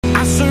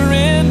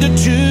surrender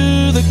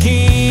to the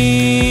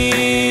King.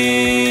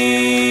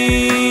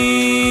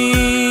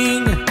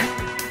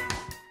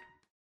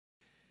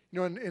 You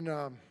know,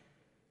 in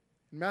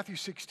Matthew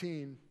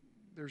 16,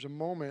 there's a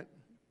moment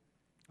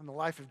in the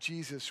life of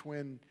Jesus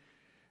when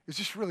it's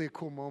just really a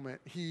cool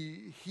moment.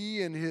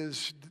 He and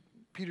his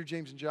Peter,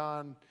 James, and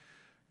John,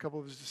 a couple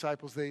of his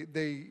disciples,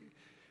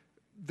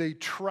 they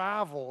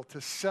travel to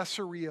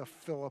Caesarea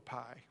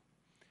Philippi,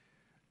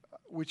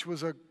 which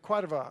was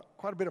quite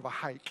a bit of a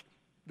hike.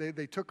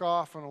 They took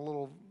off on a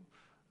little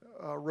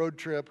road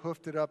trip,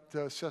 hoofed it up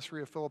to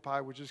Caesarea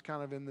Philippi, which is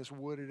kind of in this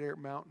wooded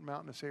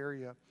mountainous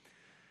area.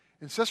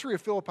 And Caesarea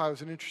Philippi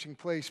was an interesting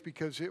place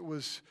because it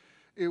was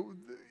a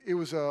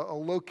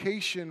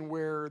location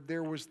where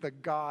there was the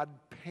god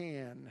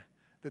Pan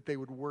that they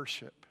would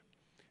worship.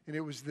 And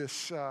it was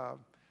this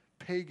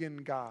pagan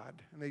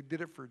god, and they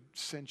did it for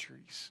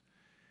centuries.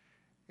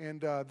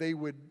 And they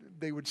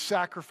would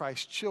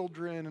sacrifice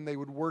children, and they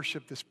would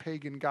worship this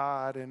pagan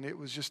god, and it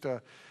was just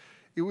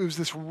it was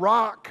this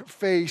rock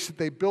face that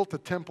they built a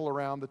temple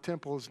around. The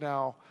temple is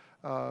now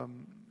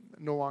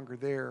no longer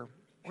there.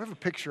 We have a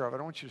picture of it.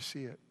 I want you to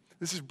see it.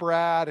 This is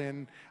Brad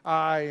and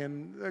I,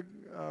 and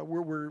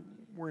we're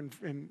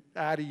in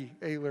Addie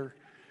Ayler.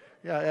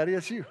 Yeah, Addie,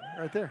 that's you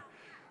right there.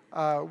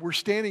 We're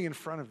standing in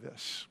front of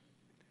this.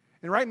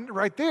 And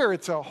right there,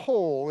 it's a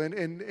hole.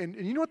 And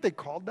you know what they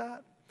called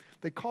that?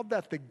 They called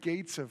that the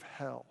gates of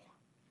hell.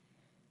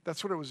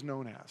 That's what it was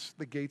known as,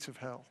 the gates of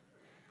hell.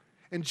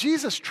 And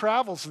Jesus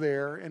travels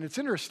there, and it's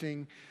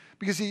interesting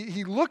because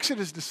he looks at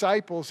his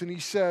disciples and he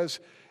says,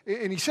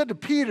 and he said to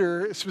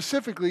Peter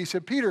specifically, he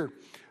said, Peter,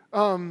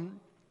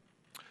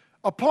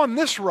 upon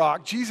this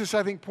rock, Jesus,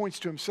 I think, points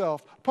to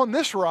himself, upon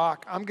this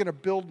rock, I'm going to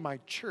build my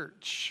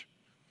church.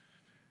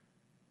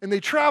 And they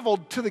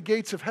traveled to the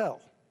gates of hell.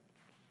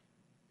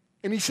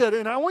 And he said,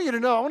 and I want you to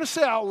know, I want to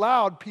say out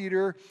loud,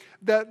 Peter,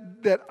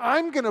 that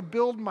I'm going to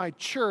build my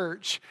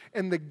church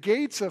and the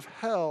gates of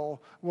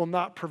hell will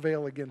not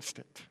prevail against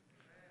it.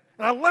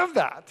 And I love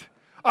that.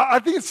 I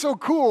think it's so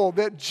cool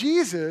that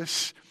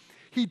Jesus,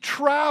 he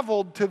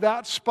traveled to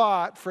that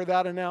spot for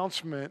that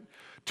announcement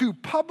to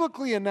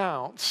publicly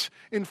announce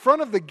in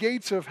front of the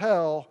gates of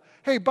hell,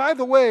 hey, by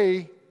the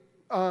way,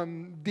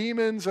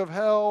 demons of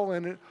hell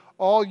and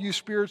all you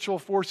spiritual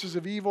forces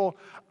of evil,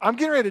 I'm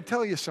getting ready to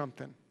tell you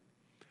something.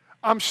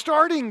 I'm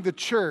starting the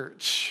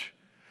church,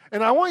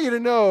 and I want you to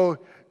know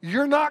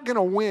you're not going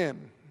to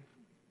win.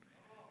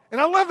 And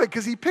I love it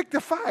because he picked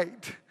a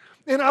fight.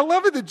 And I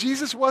love it that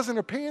Jesus wasn't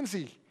a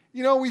pansy.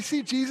 You know, we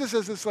see Jesus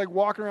as this like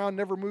walking around,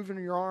 never moving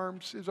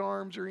his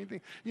arms or anything.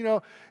 You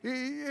know,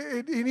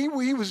 and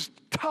he was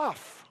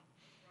tough.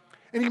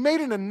 And he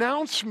made an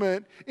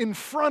announcement in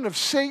front of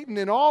Satan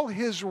and all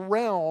his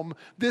realm,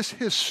 this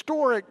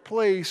historic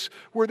place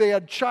where they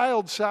had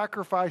child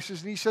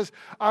sacrifices. And he says,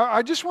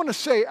 I just want to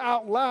say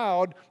out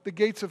loud, the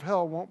gates of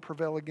hell won't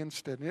prevail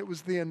against it. And it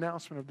was the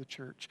announcement of the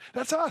church.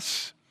 That's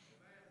us.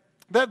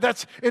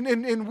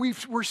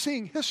 We're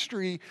seeing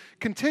history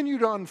continue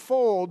to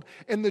unfold,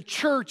 and the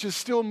church is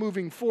still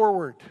moving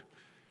forward.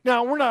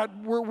 Now,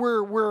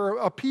 we're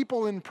a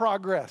people in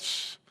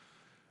progress.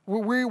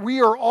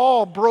 We are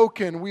all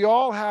broken. We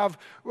all have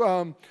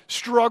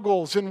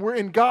struggles,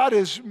 and God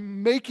is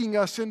making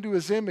us into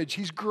His image.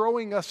 He's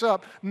growing us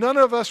up. None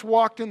of us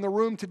walked in the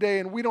room today,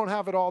 and we don't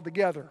have it all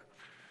together,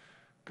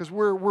 because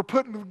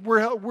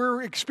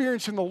we're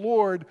experiencing the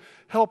Lord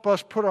help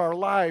us put our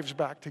lives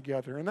back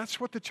together, and that's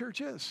what the church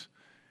is,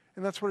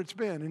 and that's what it's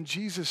been. And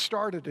Jesus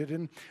started it,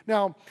 and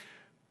now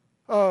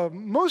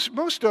most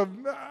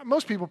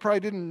people probably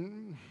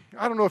didn't.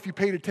 I don't know if you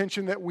paid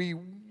attention that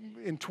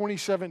in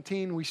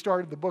 2017, we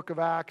started the book of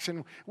Acts,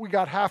 and we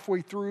got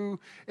halfway through,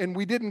 and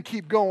we didn't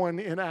keep going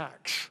in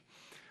Acts.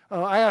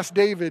 I asked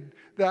David,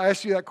 I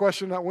asked you that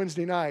question that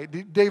Wednesday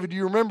night. David, do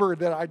you remember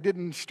that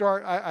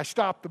I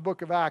stopped the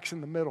book of Acts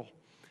in the middle?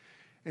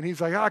 And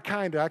he's like, I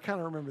kind of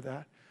remember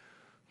that.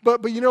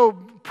 But you know,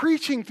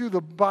 preaching through the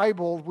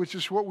Bible, which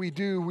is what we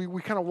do,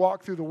 we kind of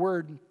walk through the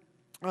Word.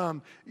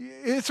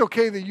 It's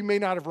okay that you may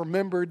not have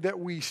remembered that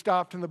we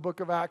stopped in the book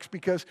of Acts,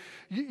 because,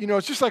 you know,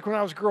 it's just like when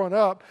I was growing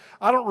up,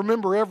 I don't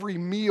remember every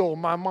meal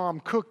my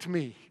mom cooked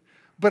me,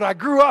 but I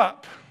grew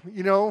up,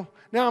 you know.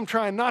 Now I'm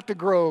trying not to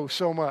grow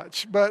so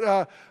much,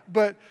 but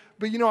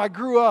you know, I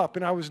grew up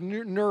and I was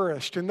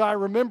nourished, and I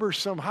remember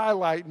some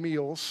highlight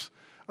meals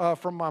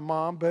from my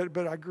mom,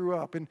 but I grew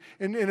up. And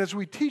as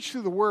we teach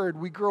through the Word,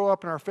 we grow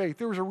up in our faith.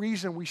 There was a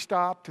reason we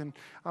stopped,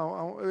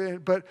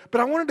 but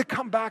I wanted to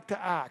come back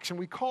to Acts, and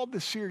we called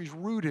this series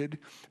Rooted,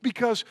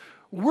 because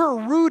we're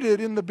rooted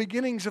in the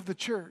beginnings of the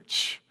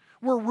church.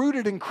 We're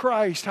rooted in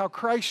Christ, how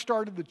Christ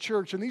started the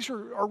church, and these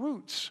are our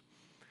roots.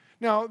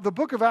 Now, the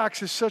book of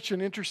Acts is such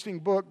an interesting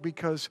book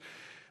because,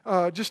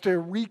 just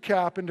to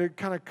recap and to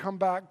kind of come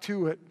back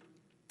to it,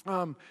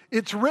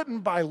 it's written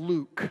by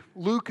Luke.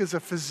 Luke is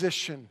a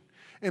physician.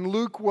 And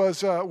Luke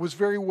was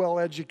very well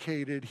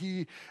educated.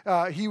 He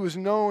was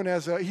known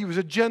as he was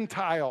a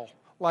Gentile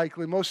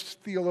likely.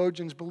 Most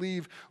theologians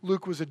believe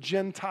Luke was a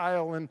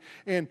Gentile,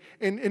 and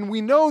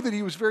we know that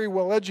he was very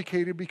well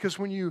educated because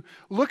when you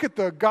look at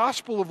the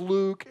Gospel of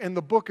Luke and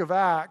the book of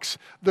Acts,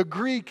 the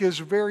Greek is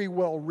very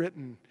well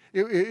written.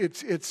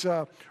 It's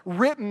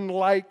written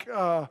like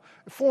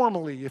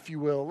formally, if you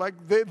will, like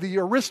the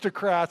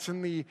aristocrats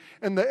and the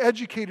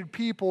educated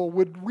people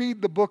would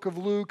read the book of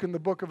Luke and the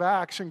book of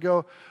Acts and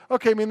go,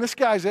 okay, man, this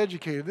guy's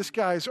educated, this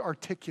guy's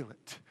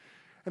articulate,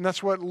 and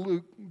that's what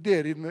Luke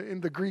did. In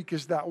the Greek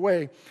is that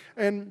way,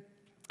 and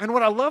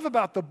what I love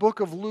about the book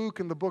of Luke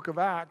and the book of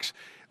Acts,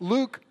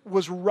 Luke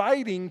was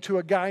writing to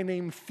a guy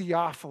named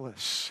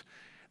Theophilus.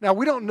 Now,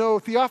 we don't know,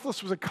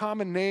 Theophilus was a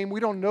common name. We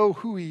don't know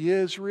who he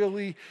is,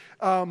 really.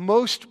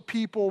 Most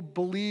people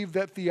believe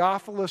that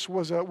Theophilus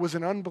was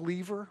an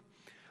unbeliever,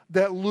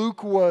 that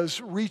Luke was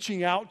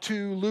reaching out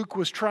to, Luke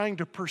was trying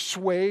to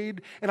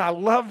persuade. And I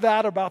love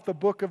that about the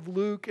book of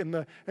Luke and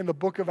the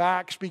book of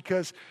Acts,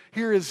 because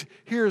here is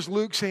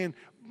Luke saying,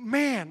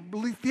 man,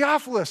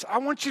 Theophilus, I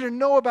want you to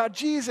know about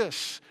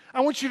Jesus.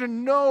 I want you to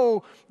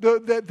know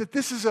that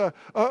this is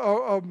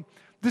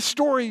this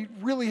story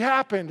really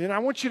happened, and I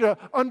want you to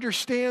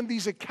understand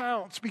these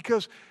accounts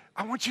because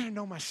I want you to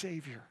know my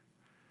Savior.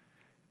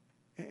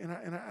 And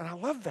I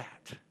love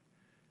that.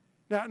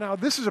 Now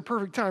this is a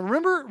perfect time.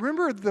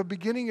 Remember at the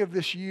beginning of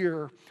this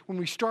year, when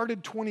we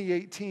started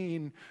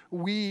 2018,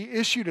 we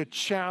issued a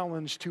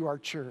challenge to our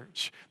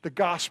church, the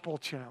Gospel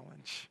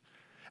Challenge.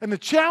 And the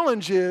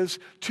challenge is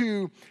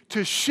to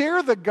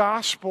share the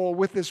gospel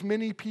with as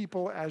many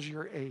people as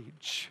your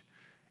age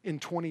in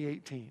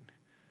 2018.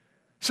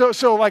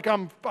 So like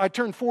I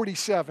turned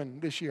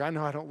 47 this year. I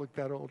know I don't look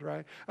that old,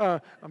 right?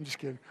 I'm just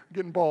kidding. I'm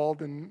getting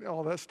bald and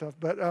all that stuff.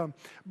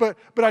 But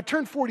I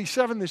turned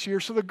 47 this year.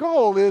 So the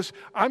goal is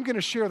I'm going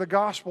to share the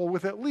gospel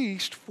with at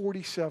least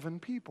 47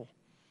 people.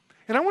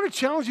 And I want to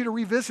challenge you to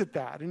revisit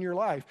that in your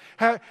life.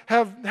 How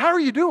are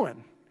you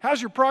doing?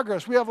 How's your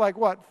progress? We have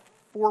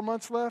 4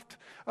 months left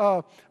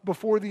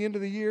before the end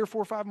of the year,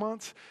 4 or 5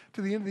 months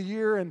to the end of the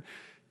year.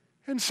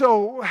 And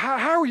so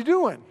how are you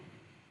doing?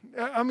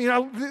 I mean,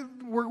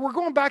 we're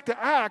going back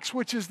to Acts,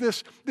 which is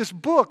this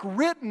book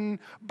written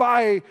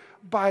by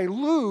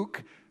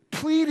Luke,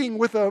 pleading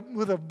with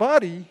a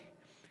buddy,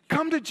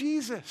 come to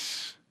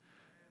Jesus.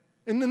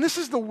 And then this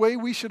is the way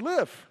we should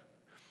live.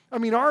 I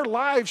mean, our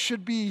lives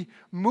should be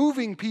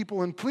moving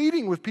people and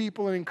pleading with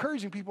people and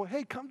encouraging people,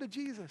 hey, come to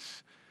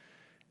Jesus.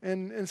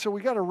 And so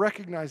we got to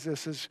recognize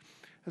this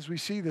as we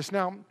see this.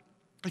 Now,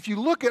 if you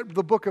look at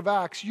the book of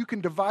Acts, you can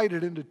divide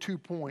it into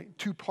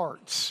two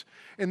parts.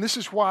 And this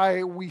is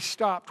why we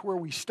stopped where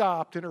we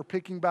stopped and are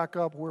picking back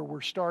up where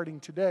we're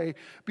starting today.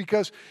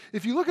 Because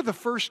if you look at the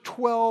first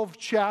 12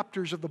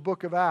 chapters of the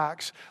book of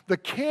Acts, the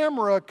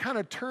camera kind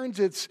of turns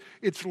its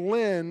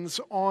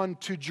lens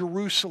onto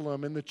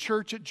Jerusalem and the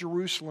church at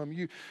Jerusalem.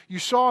 You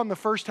saw in the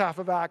first half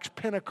of Acts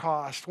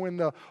Pentecost when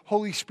the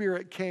Holy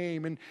Spirit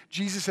came and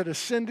Jesus had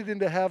ascended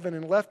into heaven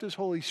and left his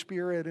Holy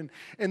Spirit.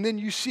 And then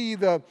you see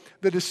the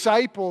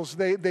disciples,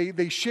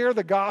 they share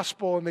the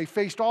gospel and they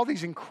faced all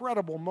these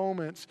incredible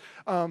moments.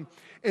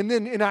 And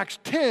then in Acts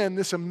 10,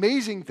 this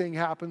amazing thing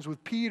happens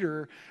with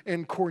Peter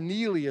and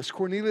Cornelius.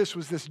 Cornelius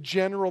was this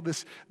general,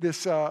 this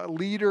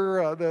leader,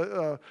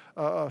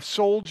 a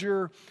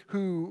soldier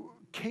who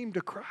came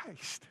to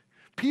Christ.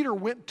 Peter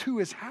went to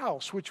his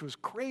house, which was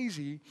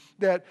crazy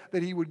that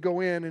he would go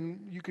in,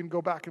 and you can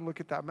go back and look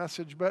at that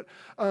message. But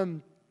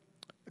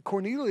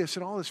Cornelius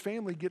and all his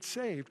family get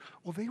saved.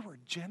 Well, they were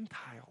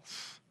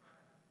Gentiles.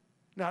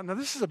 Now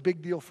this is a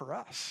big deal for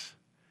us.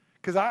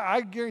 Because I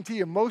guarantee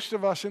you, most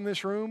of us in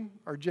this room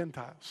are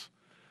Gentiles.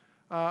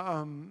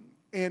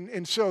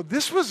 And so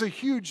this was a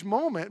huge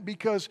moment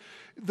because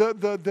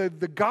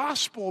the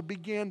gospel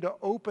began to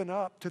open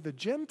up to the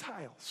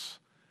Gentiles.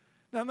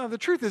 Now the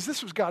truth is,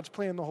 this was God's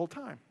plan the whole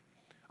time.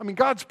 I mean,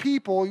 God's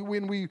people,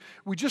 when we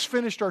just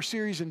finished our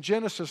series in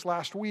Genesis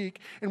last week,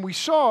 and we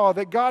saw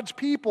that God's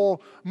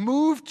people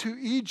moved to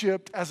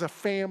Egypt as a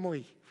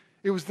family.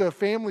 It was the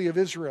family of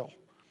Israel.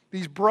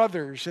 These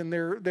brothers and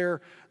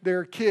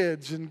their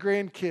kids and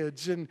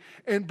grandkids,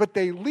 but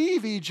they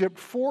leave Egypt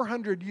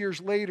 400 years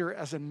later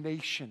as a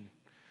nation.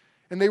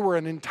 And they were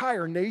an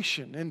entire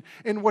nation.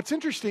 And what's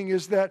interesting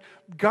is that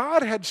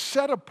God had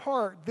set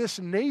apart this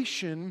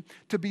nation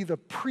to be the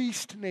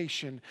priest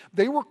nation.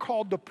 They were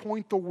called to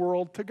point the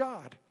world to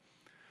God.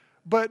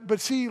 But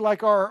see,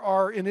 like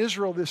our in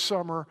Israel this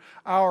summer,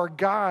 our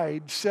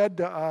guide said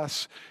to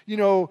us,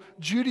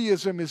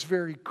 Judaism is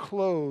very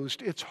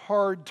closed. It's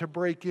hard to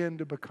break in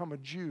to become a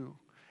Jew.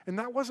 And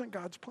that wasn't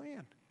God's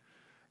plan.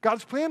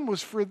 God's plan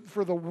was for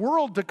the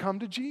world to come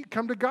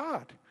to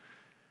God.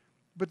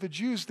 But the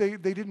Jews, they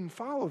didn't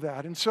follow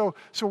that. And so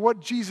what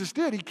Jesus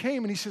did, he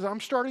came and he says,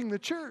 I'm starting the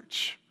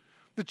church.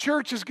 The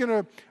church is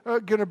gonna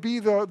be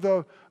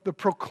the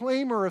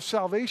proclaimer of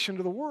salvation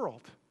to the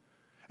world.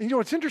 And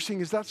what's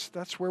interesting is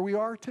that's where we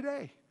are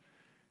today.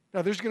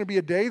 Now there's going to be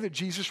a day that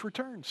Jesus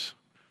returns.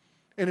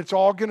 And it's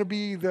all going to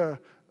be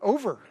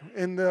over,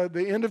 and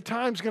the end of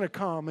time is going to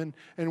come, and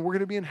we're going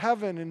to be in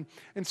heaven.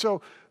 And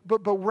so, but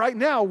right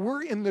now,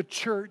 we're in the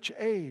church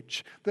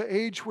age, the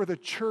age where the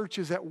church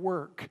is at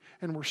work,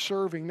 and we're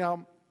serving.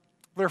 Now,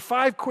 there are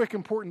 5 quick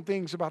important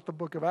things about the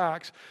book of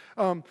Acts.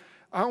 I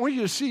want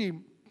you to see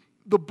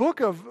the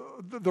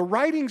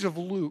writings of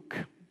Luke.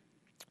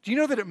 Do you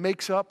know that it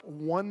makes up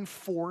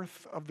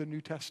 1/4 of the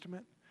New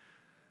Testament?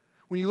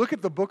 When you look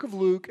at the book of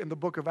Luke and the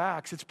book of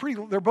Acts,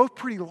 they're both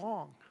pretty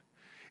long.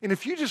 And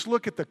if you just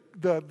look at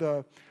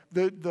the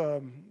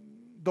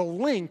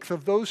length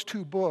of those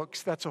 2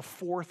 books, that's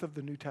 1/4 of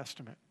the New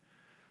Testament.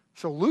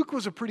 So Luke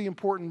was a pretty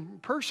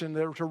important person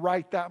to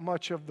write that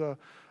much of the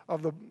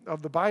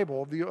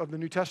Bible, of the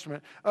New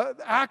Testament.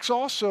 Acts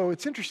also,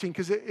 it's interesting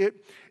because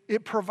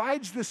it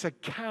provides this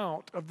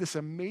account of this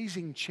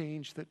amazing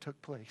change that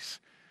took place.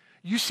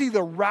 You see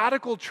the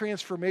radical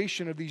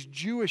transformation of these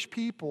Jewish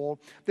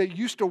people that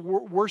used to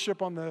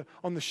worship on the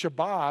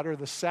Shabbat or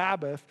the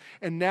Sabbath,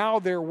 and now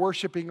they're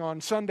worshiping on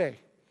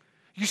Sunday.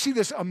 You see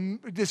this,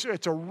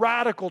 it's a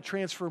radical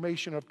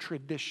transformation of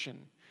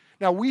tradition.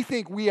 Now, we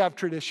think we have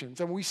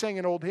traditions, and we sang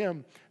an old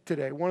hymn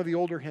today, one of the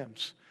older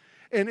hymns.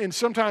 And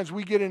sometimes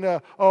we get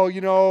into,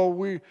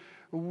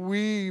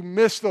 we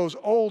miss those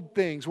old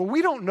things. Well,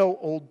 we don't know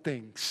old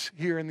things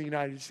here in the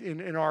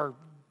in our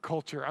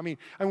culture. I mean,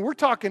 we're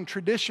talking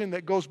tradition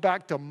that goes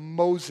back to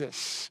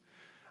Moses.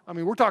 I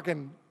mean, we're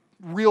talking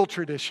real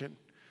tradition,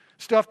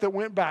 stuff that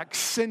went back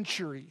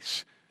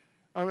centuries.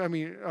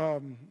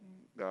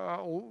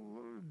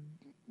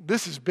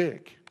 This is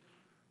big.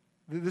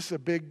 This is a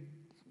big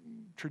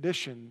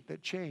tradition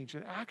that changed.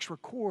 And Acts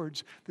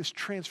records this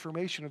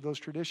transformation of those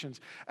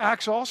traditions.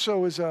 Acts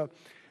also it's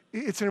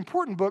an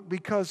important book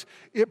because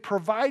it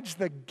provides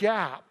the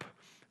gap.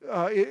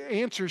 It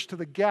answers to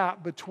the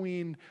gap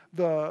between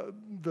the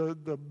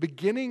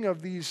beginning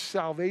of these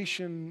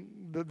salvation,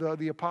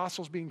 the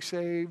apostles being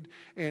saved,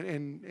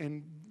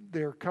 and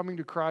they're coming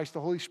to Christ,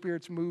 the Holy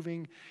Spirit's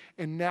moving,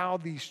 and now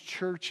these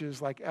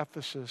churches like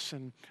Ephesus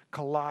and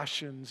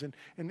Colossians, and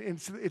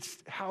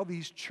it's how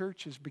these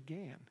churches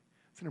began.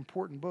 It's an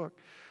important book.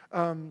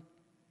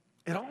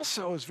 It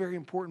also is very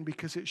important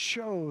because it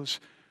shows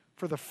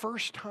for the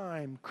first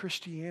time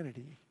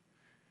Christianity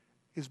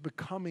is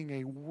becoming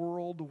a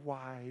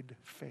worldwide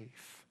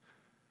faith.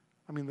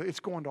 I mean, it's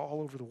going to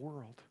all over the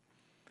world.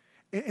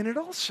 And it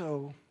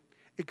also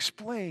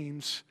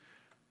explains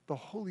the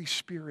Holy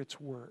Spirit's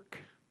work.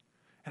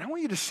 And I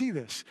want you to see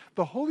this.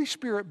 The Holy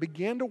Spirit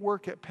began to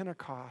work at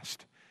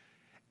Pentecost,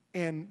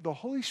 and the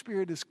Holy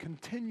Spirit is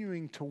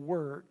continuing to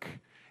work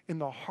in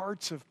the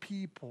hearts of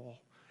people,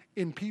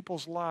 in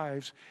people's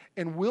lives,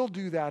 and will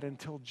do that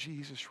until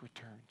Jesus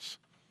returns.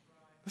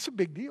 That's a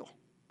big deal.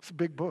 It's a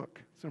big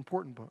book. It's an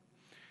important book.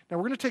 Now,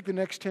 we're going to take the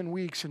next 10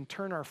 weeks and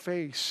turn our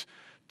face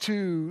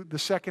to the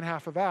second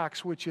half of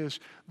Acts, which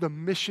is the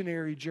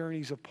missionary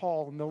journeys of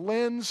Paul. And the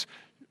lens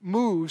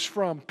moves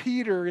from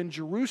Peter in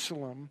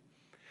Jerusalem,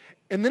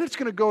 and then it's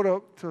going to go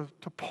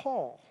to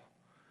Paul.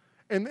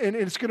 And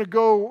it's going to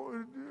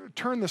go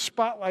turn the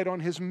spotlight on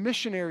his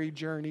missionary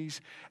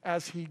journeys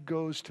as he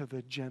goes to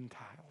the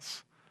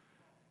Gentiles.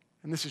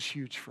 And this is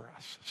huge for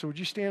us. So would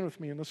you stand with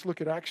me and let's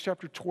look at Acts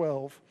chapter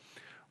 12.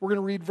 We're going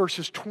to read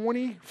verses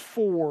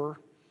 24,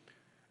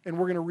 and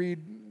we're going to read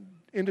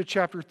into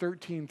chapter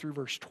 13 through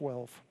verse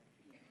 12.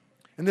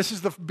 And this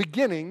is the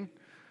beginning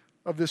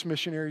of this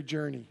missionary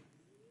journey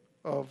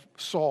of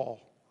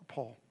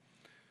Paul.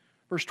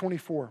 Verse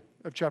 24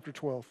 of chapter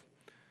 12.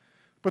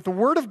 But the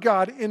word of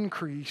God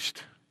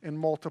increased and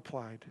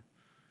multiplied,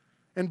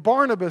 and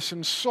Barnabas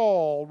and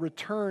Saul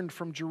returned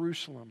from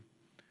Jerusalem.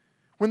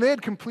 When they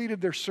had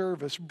completed their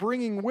service,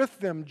 bringing with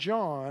them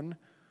John,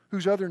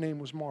 whose other name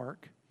was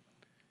Mark.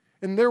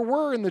 And there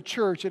were in the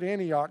church at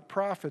Antioch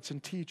prophets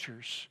and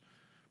teachers: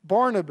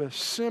 Barnabas,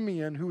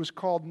 Simeon, who was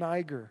called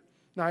Niger,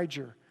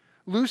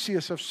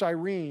 Lucius of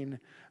Cyrene,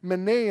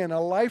 Manaen, a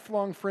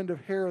lifelong friend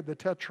of Herod the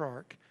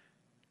Tetrarch,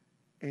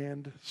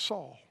 and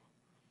Saul.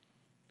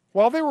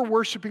 While they were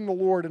worshiping the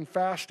Lord and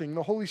fasting,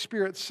 the Holy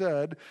Spirit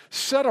said,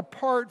 "Set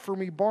apart for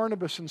me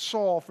Barnabas and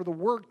Saul for the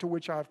work to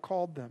which I have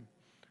called them."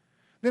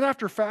 Then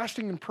after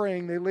fasting and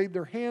praying, they laid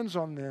their hands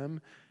on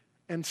them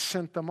and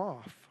sent them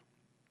off.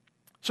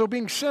 So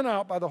being sent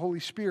out by the Holy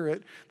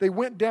Spirit, they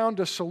went down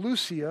to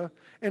Seleucia,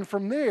 and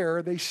from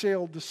there they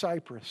sailed to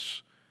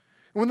Cyprus.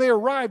 When they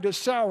arrived at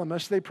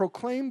Salamis, they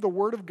proclaimed the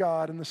word of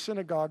God in the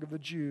synagogue of the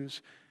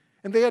Jews,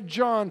 and they had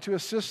John to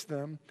assist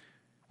them.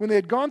 When they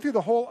had gone through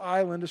the whole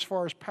island as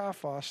far as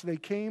Paphos, they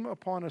came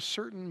upon a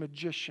certain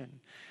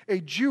magician, a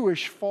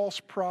Jewish false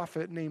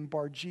prophet named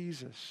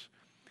Bar-Jesus.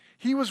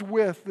 He was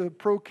with the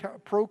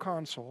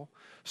proconsul,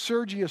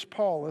 Sergius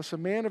Paulus, a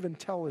man of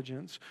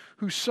intelligence,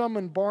 who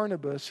summoned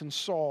Barnabas and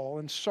Saul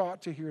and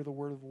sought to hear the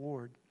word of the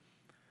Lord.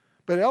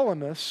 But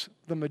Elymas,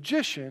 the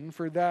magician,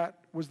 for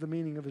that was the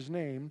meaning of his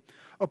name,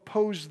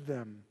 opposed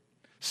them,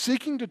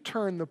 seeking to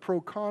turn the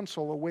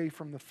proconsul away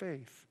from the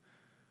faith.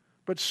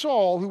 But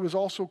Saul, who was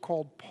also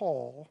called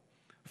Paul,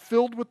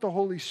 filled with the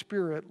Holy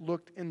Spirit,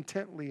 looked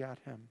intently at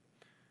him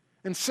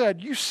and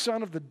said, "You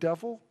son of the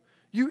devil,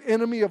 You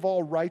enemy of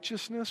all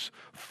righteousness,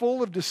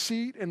 full of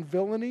deceit and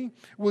villainy,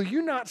 will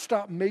you not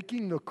stop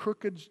making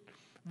crooked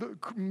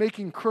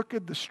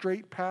the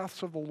straight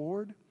paths of the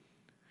Lord?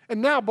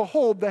 And now,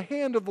 behold, the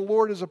hand of the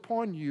Lord is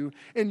upon you,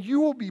 and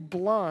you will be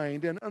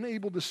blind and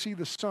unable to see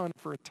the sun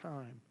for a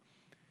time.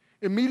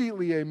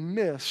 Immediately a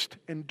mist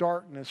and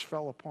darkness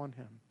fell upon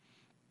him,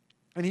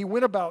 and he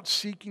went about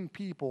seeking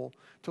people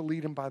to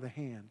lead him by the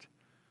hand.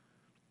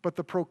 But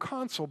the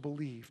proconsul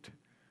believed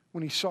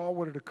when he saw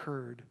what had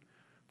occurred,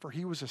 for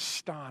he was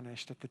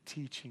astonished at the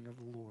teaching of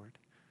the Lord.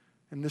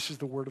 And this is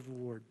the word of the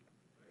Lord.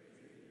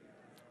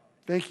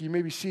 Thank you. You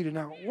may be seated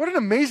now. What an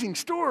amazing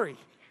story.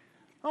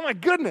 Oh my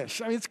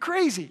goodness. I mean, it's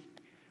crazy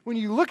when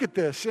you look at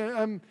this.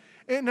 And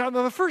now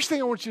the first thing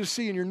I want you to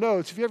see in your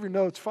notes, if you have your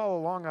notes, follow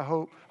along, I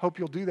hope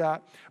you'll do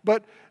that.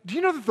 But do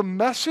you know that the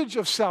message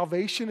of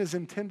salvation is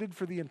intended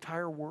for the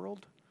entire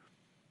world?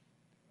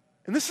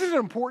 And this is an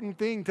important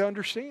thing to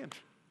understand.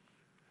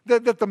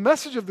 That the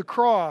message of the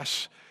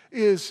cross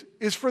is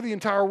for the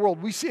entire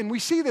world. We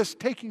see this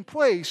taking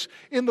place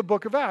in the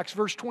book of Acts.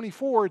 Verse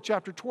 24,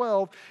 chapter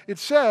 12,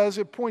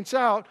 it points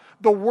out,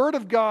 the word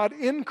of God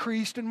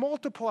increased and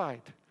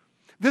multiplied.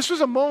 This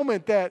was a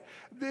moment that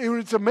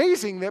it's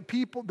amazing that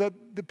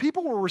the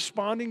people were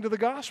responding to the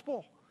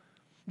gospel.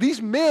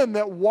 These men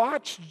that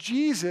watched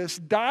Jesus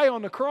die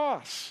on the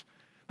cross,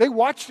 they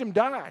watched him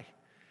die.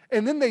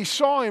 And then they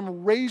saw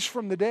him raised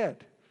from the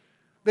dead.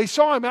 They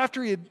saw him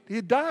after he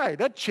had died.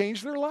 That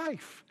changed their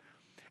life.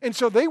 And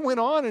so they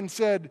went on and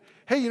said,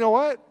 hey, you know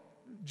what?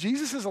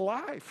 Jesus is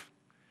alive.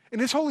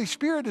 And His Holy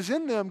Spirit is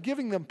in them,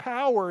 giving them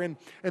power. And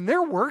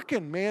they're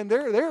working, man.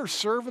 They're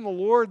serving the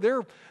Lord.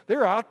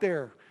 They're out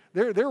there.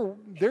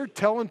 They're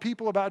telling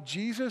people about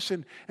Jesus,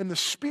 and the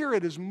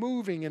Spirit is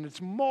moving and it's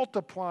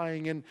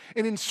multiplying. And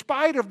in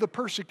spite of the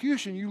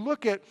persecution, you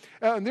look at,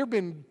 and there have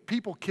been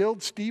people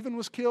killed. Stephen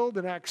was killed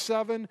in Acts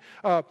 7.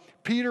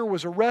 Peter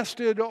was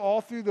arrested. All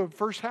through the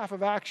first half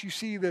of Acts, you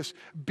see this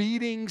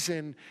beatings,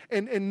 and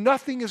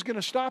nothing is going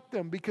to stop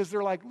them because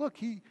they're like, look,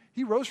 he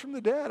rose from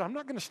the dead. I'm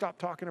not going to stop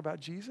talking about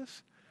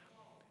Jesus.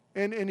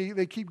 And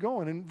they keep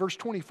going. In verse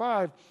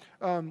 25,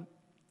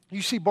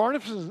 you see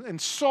Barnabas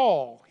and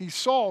Saul. He's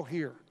Saul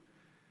here.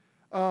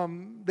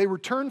 They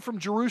returned from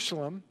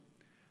Jerusalem.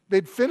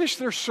 They'd finished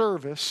their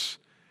service,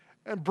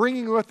 and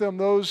bringing with them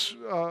those,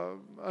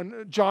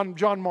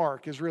 John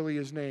Mark is really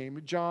his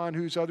name. John,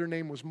 whose other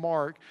name was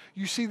Mark.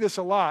 You see this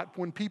a lot.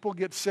 When people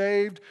get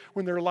saved,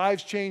 when their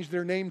lives change,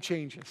 their name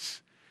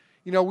changes.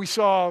 You know, we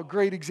saw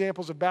great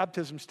examples of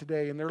baptisms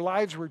today, and their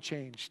lives were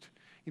changed.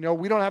 You know,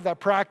 we don't have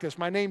that practice.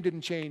 My name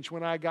didn't change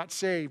when I got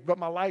saved, but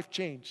my life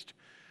changed.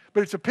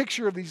 But it's a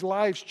picture of these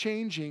lives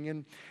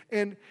changing.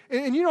 And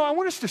you know, I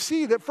want us to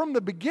see that from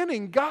the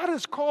beginning, God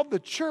has called the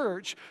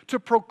church to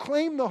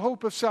proclaim the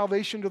hope of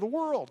salvation to the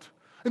world.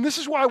 And this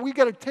is why we've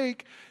got to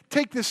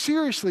take this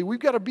seriously. We've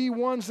got to be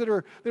ones that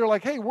are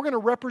like, hey, we're going to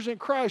represent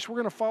Christ. We're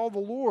going to follow the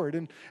Lord.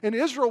 And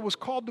Israel was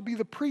called to be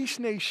the priest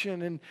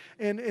nation.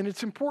 And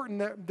it's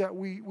important that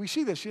we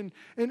see this.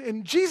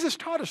 And Jesus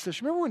taught us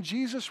this. Remember when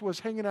Jesus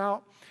was hanging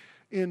out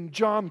in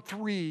John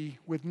 3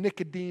 with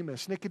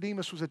Nicodemus.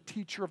 Nicodemus was a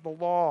teacher of the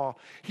law.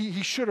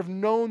 He should have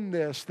known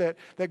this, that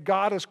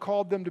God has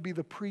called them to be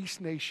the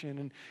priest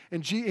nation.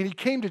 And he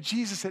came to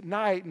Jesus at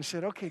night and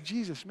said, okay,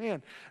 Jesus,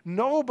 man,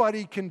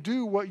 nobody can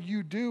do what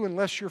you do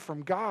unless you're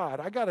from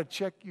God. I got to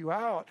check you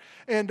out.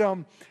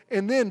 And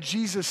then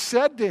Jesus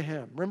said to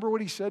him, remember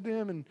what he said to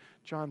him in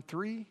John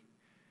 3?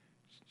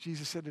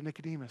 Jesus said to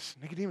Nicodemus,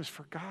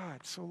 for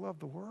God so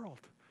loved the world,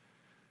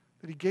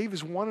 that He gave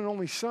His one and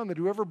only Son, that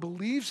whoever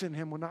believes in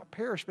Him will not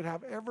perish but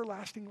have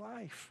everlasting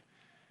life.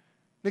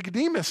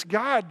 Nicodemus,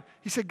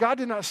 He said God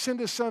did not send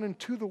His Son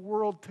into the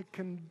world to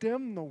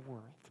condemn the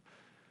world,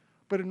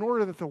 but in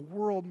order that the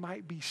world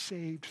might be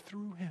saved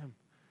through Him.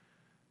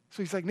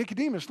 So He's like,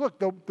 Nicodemus, look,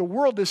 the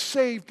world is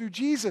saved through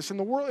Jesus, and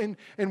the world,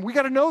 and we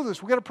got to know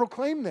this. We got to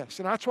proclaim this,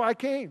 and that's why I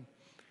came.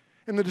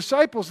 And the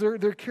disciples, they're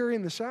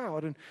carrying this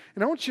out. And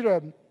I want you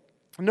to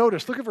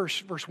notice, look at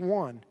verse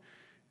 1.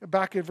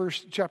 Back at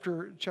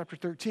chapter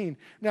 13.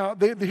 Now,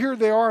 here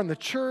they are in the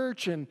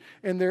church, and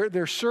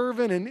they're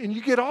serving, and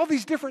you get all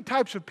these different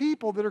types of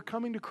people that are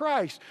coming to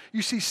Christ.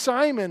 You see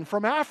Simon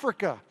from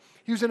Africa.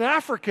 He was an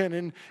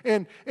African,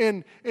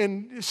 and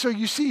so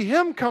you see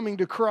him coming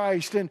to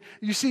Christ, and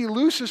you see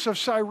Lucius of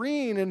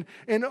Cyrene,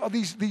 and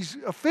these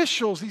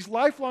officials, these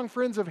lifelong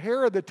friends of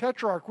Herod the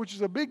Tetrarch, which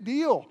is a big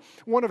deal.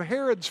 One of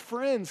Herod's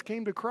friends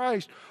came to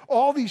Christ.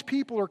 All these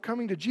people are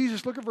coming to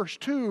Jesus. Look at verse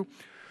 2.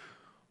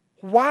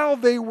 While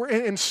they were,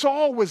 and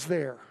Saul was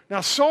there. Now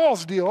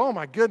Saul's deal, oh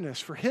my goodness,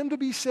 for him to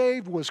be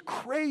saved was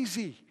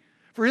crazy.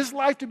 For his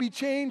life to be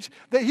changed,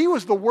 that he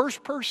was the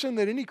worst person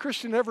that any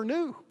Christian ever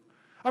knew.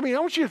 I mean, I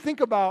want you to think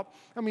about,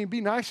 be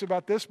nice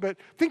about this, but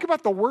think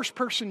about the worst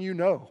person you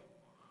know,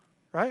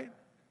 right?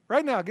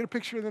 Right now, get a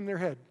picture of them in their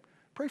head.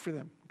 Pray for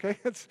them, okay?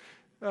 It's,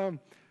 the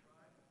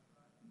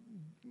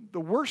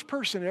worst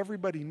person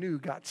everybody knew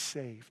got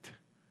saved.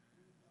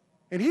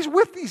 And he's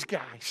with these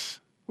guys,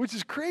 which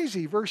is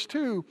crazy. Verse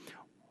 2,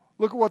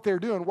 look at what they're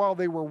doing while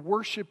they were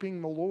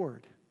worshiping the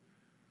Lord.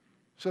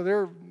 So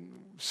they're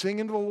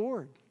singing to the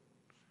Lord.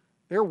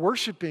 They're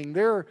worshiping.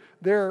 They're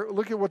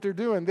look at what they're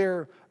doing.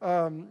 They're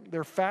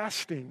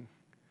fasting.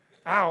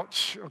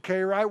 Ouch.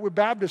 Okay, right? With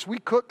Baptists, we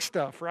cook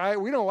stuff, right?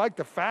 We don't like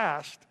to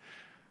fast,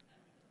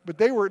 but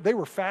they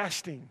were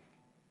fasting.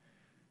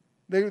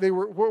 They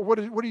were. What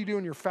are you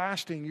doing? You're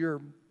fasting.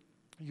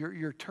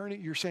 You're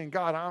turning. You're saying,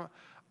 God,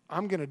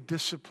 I'm going to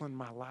discipline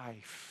my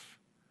life.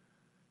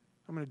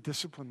 I'm going to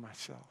discipline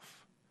myself.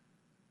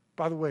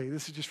 By the way,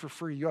 this is just for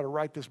free. You ought to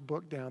write this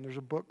book down. There's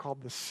a book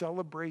called The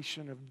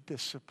Celebration of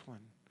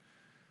Discipline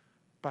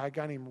by a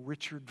guy named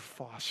Richard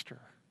Foster.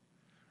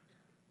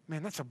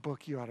 Man, that's a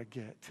book you ought to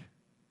get.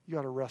 You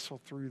ought to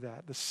wrestle through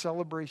that. The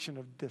Celebration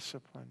of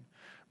Discipline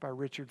by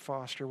Richard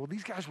Foster. Well,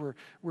 these guys were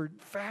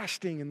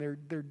fasting and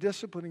they're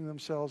disciplining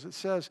themselves. It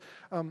says,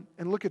 and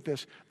look at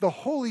this, the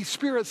Holy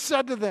Spirit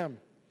said to them,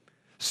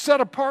 set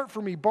apart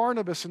for me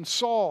Barnabas and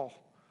Saul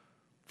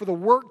for the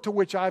work to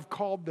which I've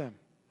called them.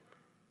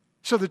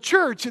 So the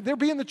church, they're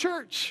being the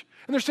church.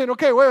 And they're saying,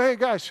 okay, wait, hey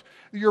guys,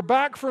 you're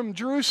back from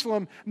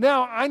Jerusalem.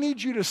 Now I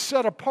need you to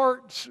set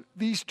apart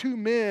these two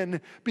men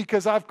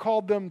because I've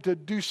called them to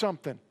do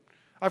something.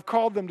 I've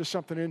called them to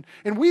something.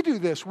 And we do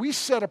this. We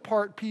set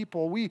apart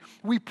people. We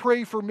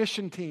pray for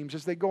mission teams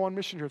as they go on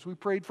mission trips. We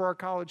prayed for our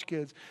college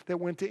kids that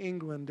went to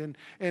England.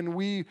 And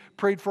we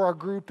prayed for our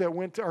group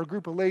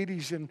of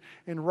ladies and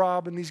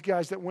Rob and these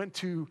guys that went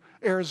to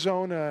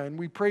Arizona. And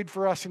we prayed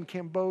for us in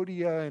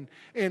Cambodia.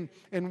 And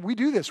we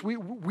do this.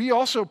 We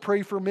also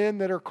pray for men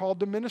that are called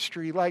to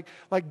ministry. Like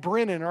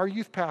Brennan, our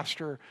youth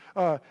pastor.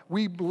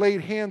 We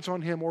laid hands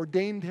on him,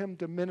 ordained him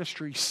to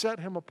ministry, set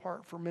him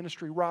apart for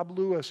ministry. Rob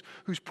Lewis,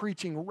 who's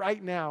preaching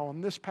right now on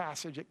this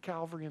passage at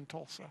Calvary in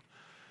Tulsa,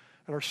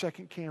 at our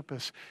second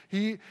campus.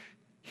 We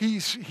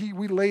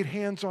laid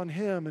hands on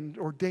him and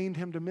ordained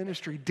him to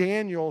ministry.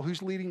 Daniel,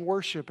 who's leading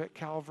worship at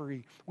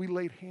Calvary, we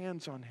laid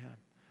hands on him.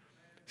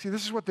 See,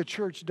 this is what the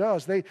church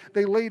does. They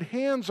laid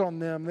hands on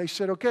them. They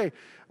said, okay,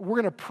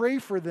 we're going to pray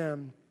for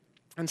them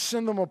and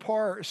send them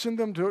apart, send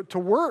them to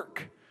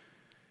work.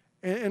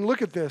 And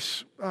look at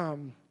this.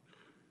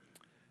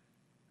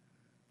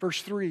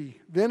 Verse 3,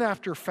 then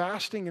after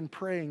fasting and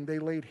praying, they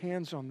laid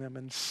hands on them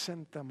and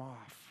sent them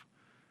off.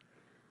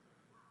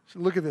 So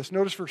look at this.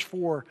 Notice verse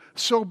 4.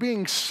 So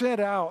being sent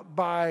out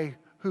by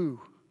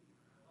who?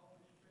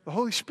 The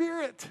Holy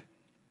Spirit.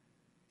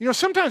 You know,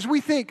 sometimes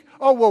we think,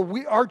 oh,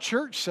 well, our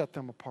church set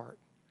them apart.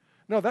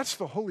 No, that's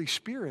the Holy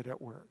Spirit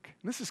at work.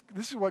 And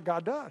this is what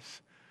God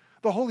does.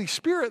 The Holy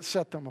Spirit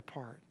set them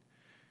apart.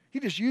 He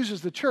just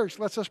uses the church,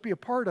 lets us be a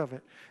part of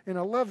it. And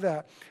I love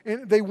that.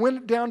 And they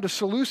went down to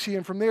Seleucia,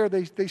 and from there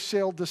they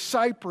sailed to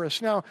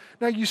Cyprus. Now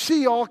you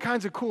see all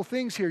kinds of cool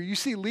things here. You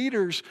see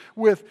leaders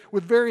with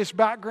various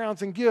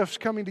backgrounds and gifts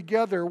coming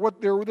together.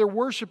 What they're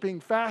worshiping,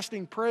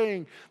 fasting,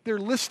 praying. They're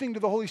listening to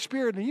the Holy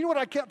Spirit. And you know what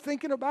I kept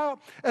thinking about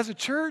as a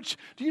church?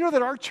 Do you know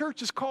that our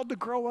church is called to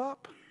grow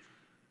up?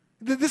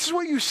 This is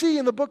what you see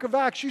in the book of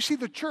Acts. You see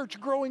the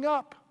church growing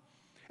up.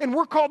 And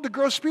we're called to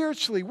grow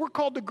spiritually. We're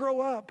called to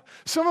grow up.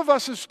 Some of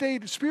us have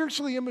stayed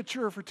spiritually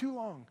immature for too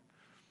long.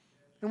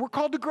 And we're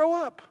called to grow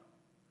up.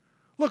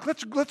 Look,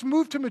 let's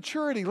move to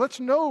maturity. Let's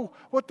know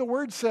what the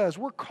Word says.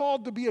 We're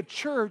called to be a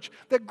church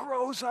that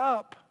grows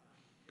up.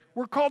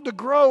 We're called to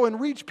grow and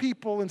reach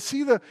people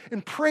and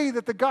and pray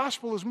that the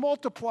gospel is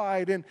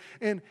multiplied.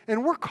 And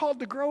we're called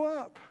to grow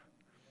up.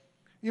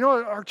 You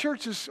know, our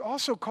church is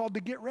also called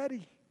to get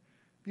ready.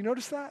 You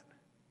notice that?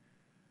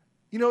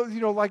 You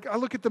know, like I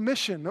look at the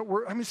mission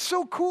it's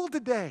so cool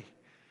today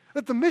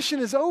that the mission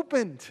is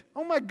opened.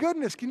 Oh my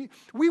goodness,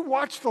 we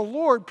watch the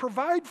Lord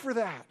provide for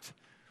that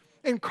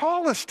and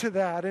call us to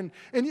that. And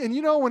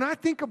you know, when I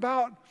think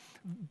about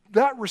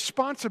that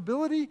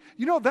responsibility,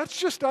 you know, that's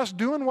just us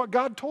doing what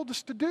God told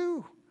us to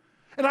do.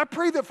 And I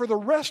pray that for the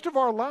rest of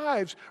our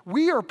lives,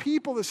 we are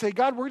people that say,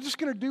 God, we're just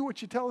going to do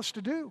what you tell us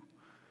to do.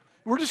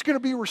 We're just going to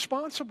be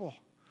responsible.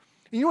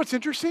 And you know what's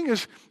interesting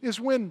is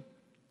when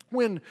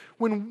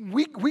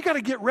we got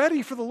to get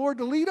ready for the Lord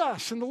to lead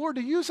us and the Lord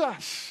to use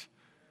us.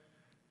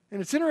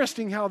 And it's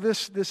interesting how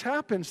this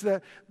happens,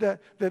 that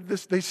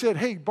they said,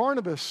 hey,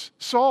 Barnabas,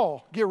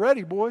 Saul, get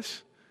ready,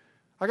 boys.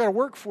 I got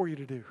work for you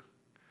to do. And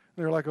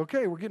they're like,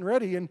 okay, we're getting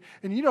ready. And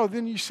you know,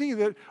 then you see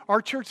that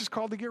our church is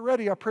called to get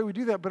ready. I pray we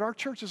do that. But our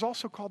church is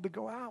also called to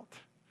go out.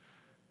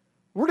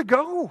 We're to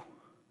go.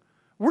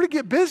 We're to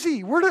get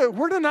busy. We're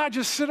to not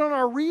just sit on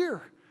our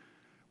rear.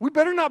 We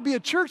better not be a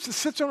church that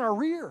sits on our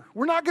rear.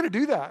 We're not going to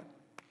do that.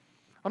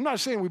 I'm not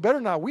saying we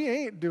better not. We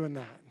ain't doing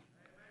that.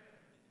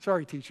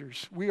 Sorry,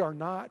 teachers. We are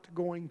not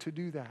going to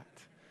do that.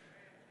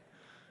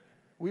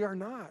 We are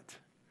not.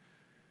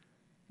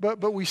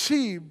 But we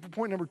see,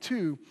 point number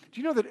 2, do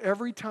you know that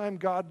every time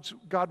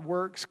God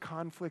works,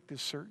 conflict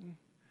is certain?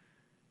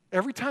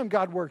 Every time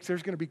God works,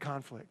 there's going to be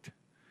conflict.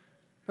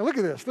 Now look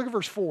at this. Look at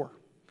verse 4.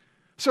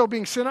 So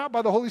being sent out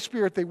by the Holy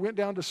Spirit, they went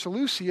down to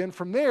Seleucia, and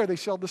from there they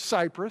sailed to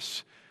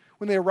Cyprus.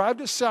 When they arrived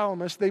at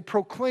Salamis, they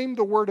proclaimed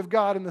the word of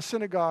God in the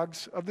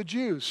synagogues of the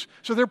Jews.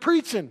 So they're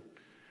preaching.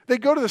 They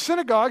go to the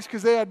synagogues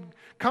because they had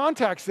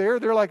contacts there.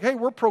 They're like, hey,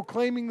 we're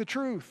proclaiming the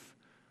truth.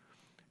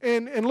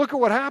 And look at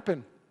what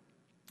happened.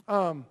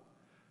 And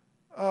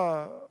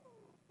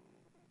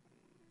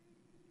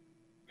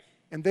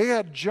they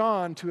had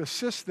John to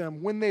assist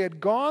them. When they had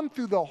gone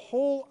through the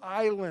whole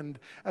island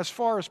as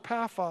far as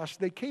Paphos,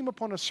 they came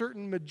upon a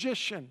certain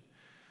magician,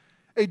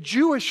 a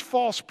Jewish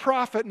false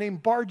prophet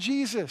named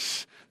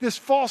Bar-Jesus, this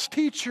false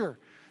teacher,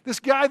 this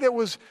guy that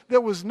was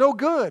no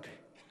good.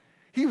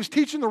 He was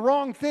teaching the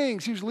wrong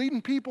things. He was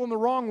leading people in the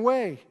wrong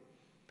way.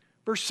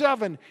 Verse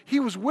 7, he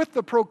was with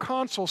the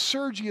proconsul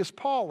Sergius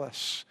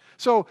Paulus.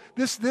 So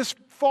this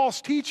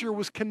false teacher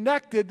was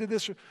connected to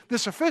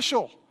this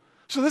official.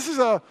 So this is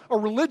a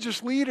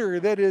religious leader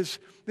that is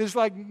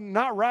like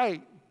not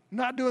right,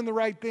 not doing the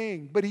right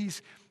thing. But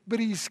he's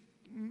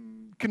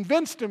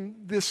convinced him,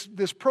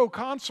 this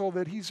proconsul,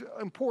 that he's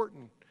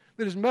important,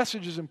 that his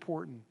message is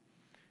important.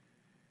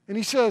 And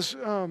he says,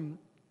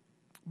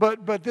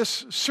 but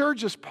this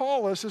Sergius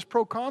Paulus, this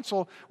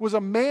proconsul, was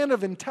a man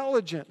of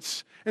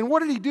intelligence. And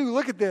what did he do?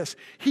 Look at this.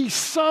 He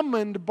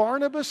summoned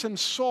Barnabas and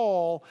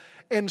Saul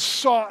and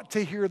sought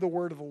to hear the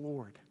word of the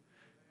Lord.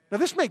 Now,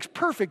 this makes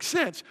perfect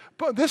sense.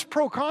 But this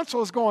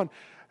proconsul is going,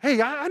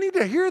 hey, I need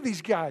to hear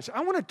these guys.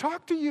 I want to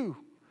talk to you.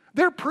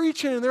 They're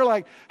preaching, and they're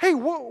like, hey,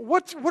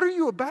 what are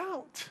you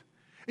about?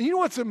 And you know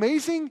what's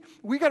amazing?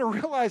 We got to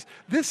realize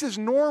this is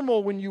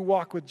normal when you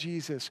walk with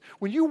Jesus.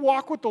 When you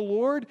walk with the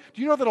Lord,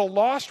 do you know that a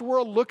lost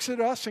world looks at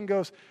us and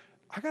goes,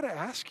 I got to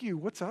ask you,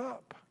 what's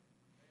up?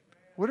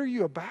 What are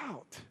you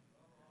about?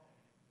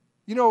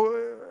 You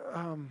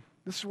know,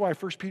 this is why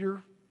 1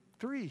 Peter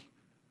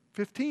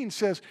 3:15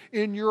 says,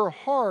 in your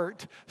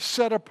heart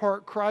set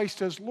apart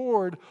Christ as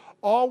Lord,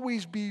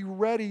 always be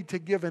ready to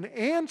give an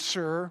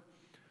answer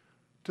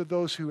to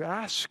those who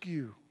ask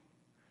you,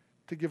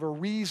 to give a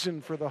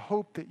reason for the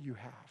hope that you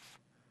have.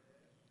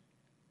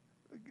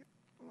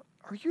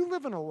 Are you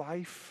living a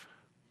life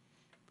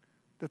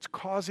that's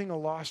causing a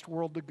lost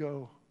world to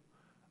go,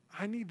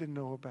 I need to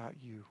know about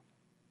you?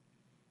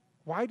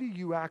 Why do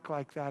you act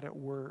like that at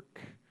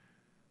work?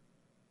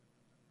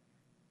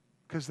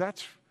 Because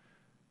that's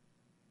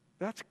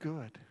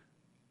good.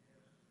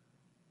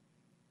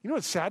 You know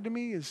what's sad to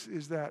me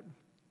is that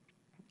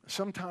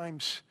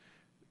sometimes,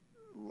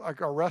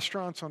 like our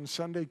restaurants on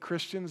Sunday,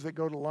 Christians that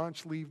go to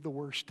lunch leave the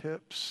worst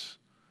tips,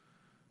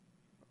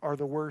 are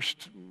the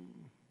worst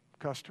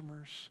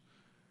customers.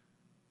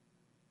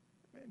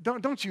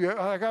 Don't you,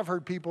 like I've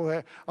heard people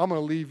that, I'm going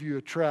to leave you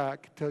a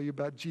tract, tell you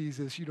about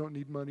Jesus, you don't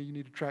need money, you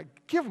need a tract.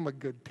 Give them a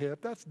good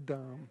tip. That's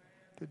dumb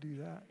to do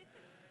that.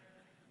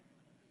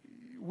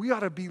 We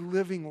ought to be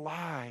living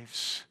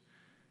lives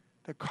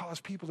that cause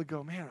people to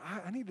go, man,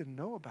 I need to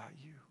know about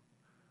you.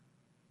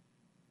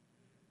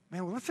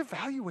 Man, well, let's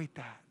evaluate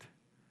that.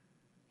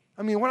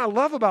 I mean, what I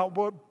love about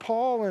what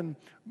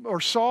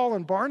Saul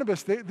and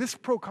Barnabas, this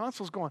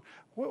proconsul's going,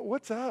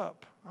 what's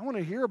up? I want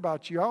to hear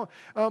about you.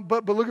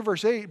 But look at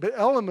verse 8. But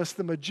Elymas,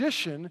 the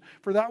magician,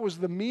 for that was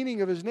the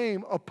meaning of his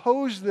name,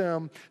 opposed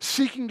them,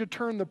 seeking to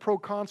turn the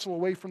proconsul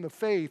away from the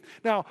faith.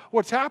 Now,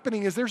 what's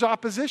happening is there's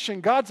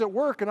opposition. God's at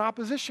work and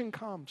opposition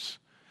comes.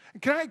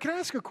 Can I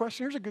ask a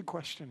question? Here's a good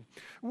question.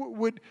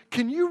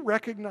 Can you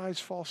recognize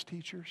false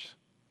teachers?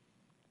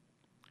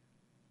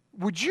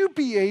 Would you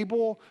be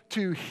able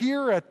to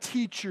hear a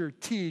teacher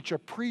teach, a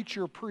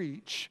preacher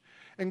preach,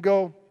 and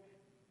go,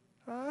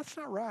 that's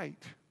not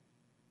right?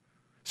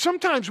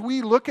 Sometimes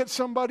we look at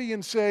somebody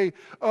and say,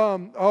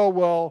 oh,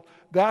 well,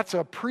 that's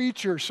a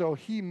preacher, so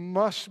he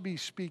must be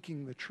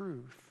speaking the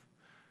truth.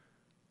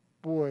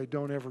 Boy,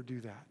 don't ever do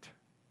that.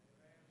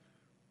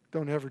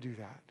 Don't ever do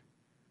that.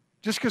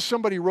 Just because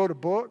somebody wrote a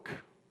book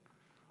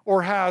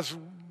or has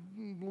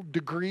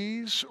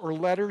degrees or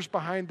letters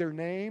behind their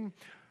name,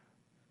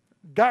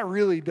 that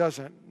really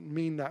doesn't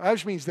mean that. That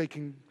just means they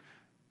can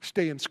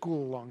stay in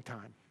school a long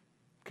time,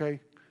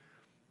 okay?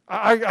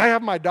 I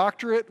have my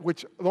doctorate,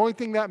 which the only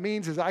thing that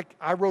means is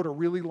I wrote a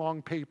really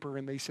long paper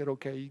and they said,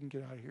 okay, you can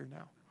get out of here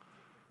now.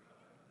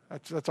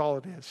 That's all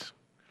it is.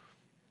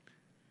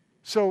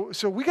 So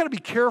we got to be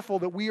careful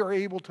that we are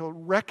able to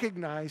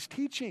recognize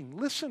teaching.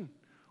 Listen,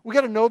 we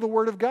got to know the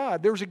Word of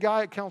God. There was a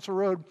guy at Council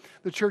Road,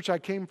 the church I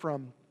came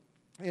from,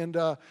 and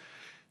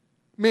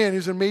man, he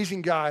was an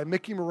amazing guy.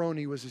 Mickey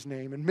Maroney was his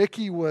name. And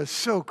Mickey was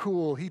so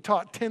cool. He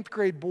taught 10th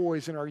grade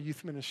boys in our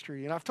youth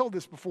ministry. And I've told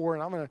this before,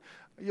 and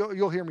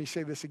you'll hear me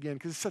say this again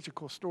because it's such a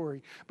cool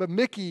story. But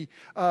Mickey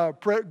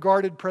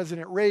guarded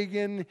President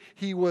Reagan.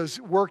 He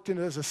worked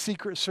as a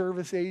Secret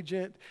Service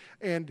agent.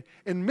 And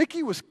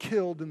Mickey was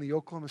killed in the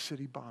Oklahoma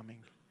City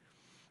bombing.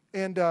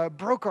 And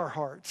broke our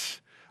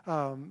hearts.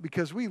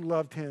 Because we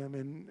loved him,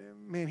 and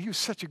man, he was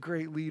such a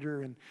great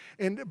leader.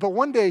 But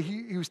one day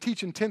he was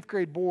teaching 10th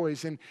grade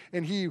boys, and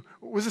he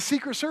was a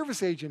Secret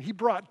Service agent. He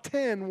brought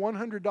 10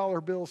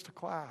 $100 bills to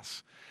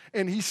class,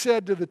 and he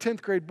said to the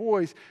 10th grade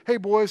boys, "Hey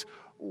boys,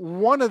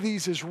 one of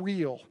these is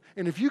real,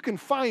 and if you can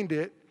find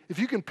it, if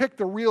you can pick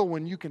the real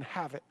one, you can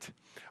have it.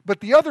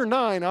 But the other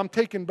 9 I'm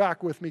taking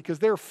back with me because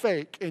they're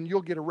fake, and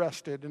you'll get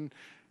arrested."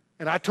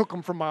 And I took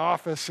them from my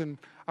office, and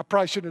I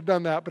probably shouldn't have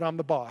done that, but I'm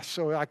the boss,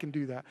 so I can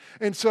do that.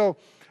 And so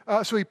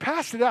so he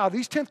passed it out.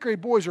 These 10th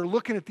grade boys are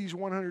looking at these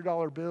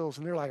 $100 bills,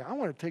 and they're like, I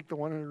want to take the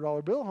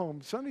 $100 bill home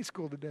to Sunday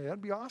school today.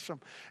 That'd be awesome.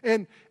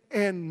 And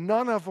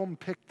none of them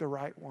picked the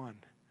right one.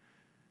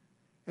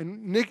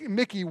 And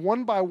Mickey,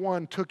 one by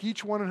one, took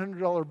each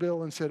 $100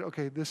 bill and said,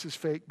 okay, this is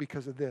fake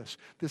because of this.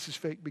 This is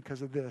fake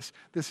because of this.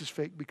 This is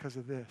fake because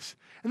of this.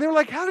 And they were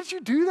like, how did you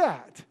do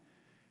that?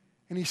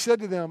 And he said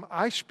to them,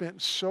 I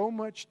spent so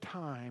much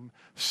time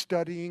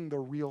studying the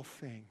real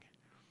thing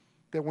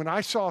that when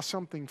I saw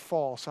something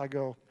false, I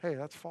go, hey,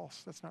 that's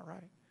false. That's not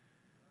right.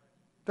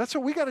 That's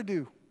what we got to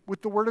do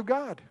with the Word of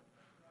God.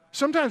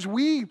 Sometimes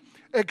we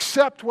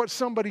accept what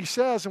somebody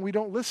says and we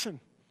don't listen.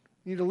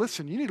 You need to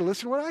listen. You need to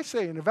listen to what I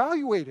say and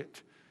evaluate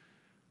it.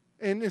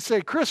 And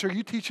say, Chris, are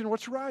you teaching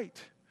what's right?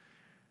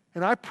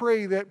 And I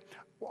pray that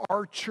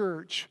our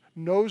church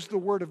knows the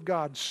Word of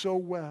God so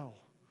well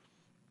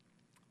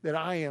that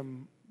I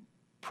am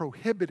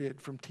prohibited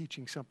from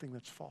teaching something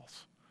that's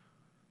false.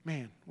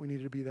 Man, we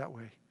need to be that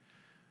way.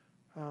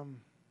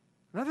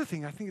 Another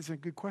thing I think is a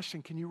good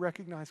question, can you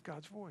recognize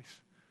God's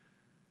voice?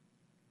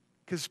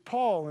 Because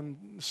Paul and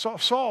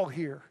Saul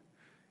here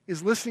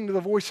is listening to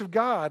the voice of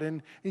God,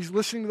 and he's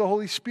listening to the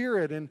Holy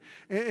Spirit, and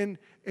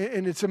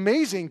it's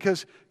amazing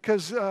because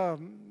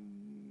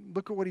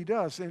look at what he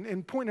does.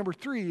 And point number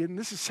 3, and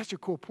this is such a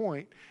cool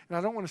point, and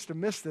I don't want us to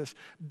miss this,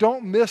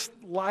 don't miss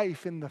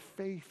life in the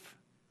faith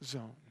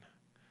zone.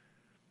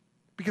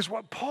 Because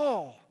what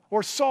Paul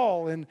or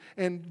Saul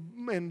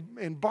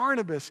and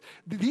Barnabas,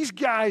 these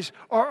guys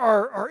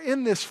are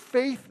in this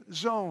faith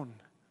zone.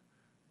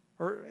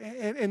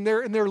 And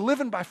they're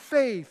living by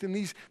faith. And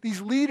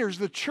these leaders,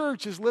 the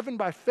church is living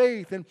by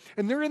faith. And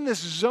they're in this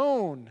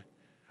zone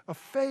of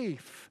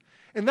faith.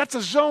 And that's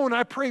a zone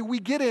I pray we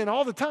get in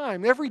all the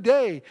time, every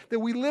day, that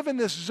we live in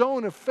this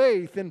zone of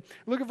faith. And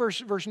look at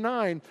verse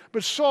 9.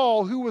 But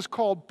Saul, who was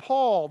called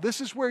Paul, this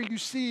is where you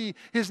see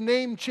his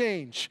name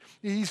change.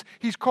 He's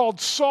called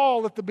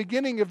Saul at the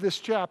beginning of this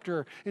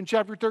chapter, in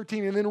chapter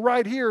 13. And then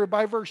right here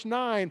by verse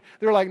 9,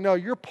 they're like, no,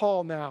 you're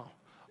Paul now,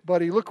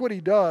 buddy. Look what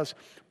he does.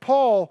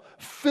 Paul,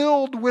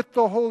 filled with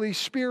the Holy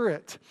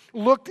Spirit,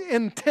 looked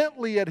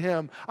intently at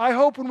him. I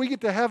hope when we get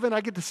to heaven,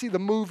 I get to see the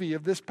movie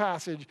of this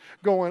passage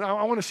going.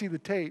 I want to see the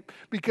tape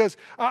because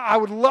I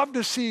would love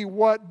to see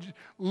what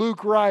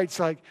Luke writes.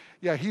 Like,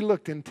 yeah, he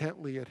looked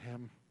intently at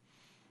him.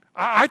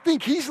 I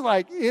think he's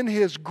like in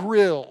his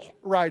grill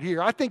right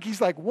here. I think he's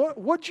like,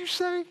 what'd you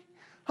say?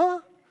 Huh?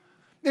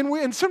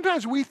 And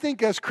sometimes we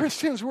think as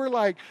Christians, we're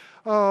like,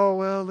 oh,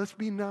 well, let's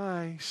be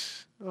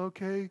nice,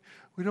 okay?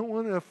 We don't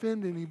want to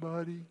offend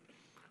anybody.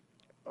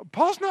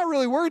 Paul's not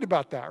really worried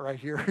about that right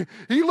here.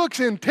 He looks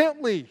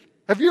intently.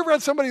 Have you ever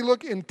had somebody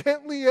look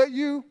intently at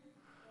you?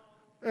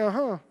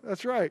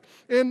 That's right.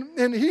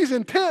 And he's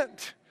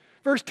intent.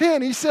 Verse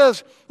 10, he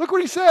says, look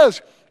what he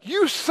says.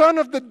 You son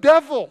of the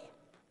devil,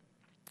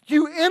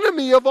 you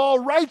enemy of all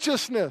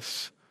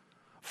righteousness,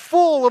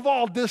 full of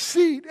all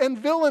deceit and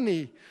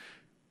villainy.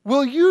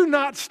 Will you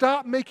not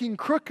stop making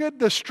crooked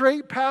the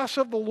straight paths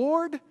of the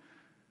Lord?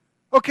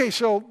 Okay,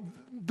 so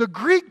the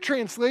Greek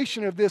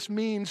translation of this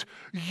means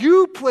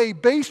you play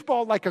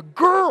baseball like a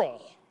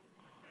girl.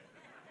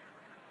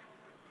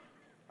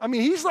 I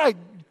mean, he's like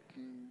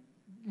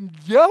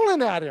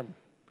yelling at him.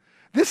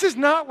 This is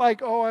not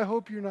like, oh, I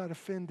hope you're not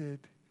offended.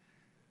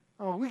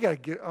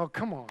 Oh,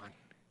 come on.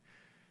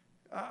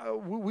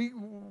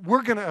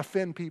 We're going to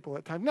offend people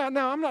at times.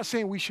 Now, I'm not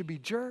saying we should be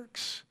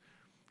jerks,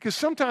 because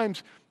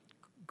sometimes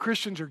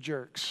Christians are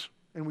jerks,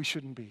 and we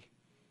shouldn't be.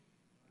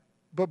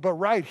 But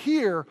right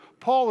here,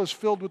 Paul is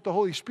filled with the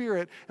Holy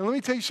Spirit. And let me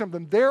tell you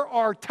something. There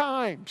are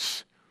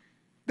times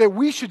that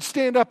we should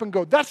stand up and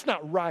go, that's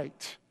not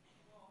right.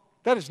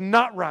 That is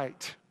not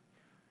right.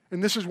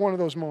 And this is one of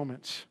those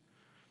moments.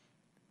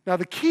 Now,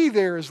 the key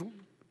there is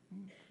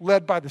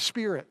led by the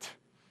Spirit.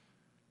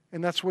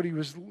 And that's what he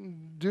was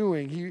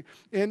doing.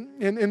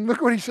 And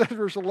look what he said in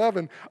verse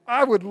 11.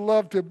 I would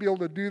love to be able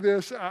to do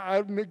this.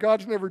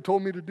 God's never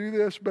told me to do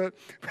this, but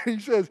he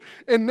says,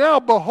 and now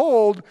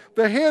behold,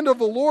 the hand of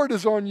the Lord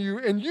is on you,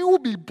 and you will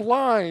be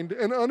blind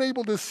and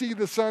unable to see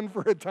the sun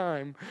for a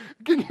time.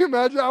 Can you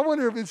imagine? I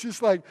wonder if it's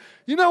just like,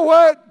 you know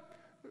what?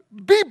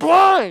 Be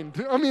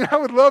blind. I mean, I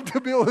would love to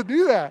be able to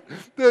do that.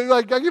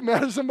 Like, I get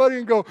mad at somebody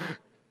and go,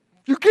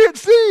 you can't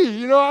see.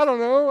 You know, I don't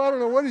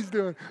know what he's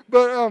doing.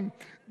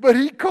 But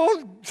he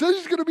says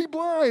he's going to be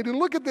blind. And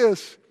look at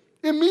this.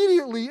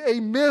 Immediately a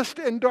mist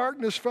and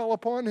darkness fell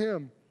upon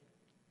him.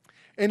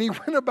 And he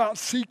went about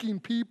seeking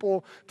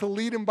people to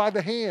lead him by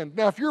the hand.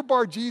 Now, if you're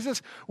Bar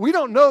Jesus, we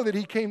don't know that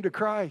he came to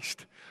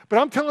Christ. But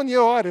I'm telling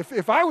you what,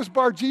 if I was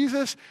Bar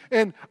Jesus,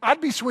 and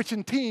I'd be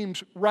switching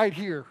teams right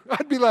here.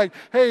 I'd be like,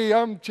 hey,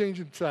 I'm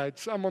changing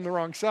sides. I'm on the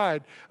wrong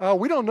side.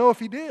 We don't know if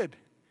he did.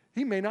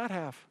 He may not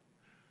have.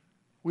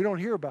 We don't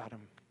hear about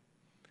him.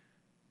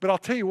 But I'll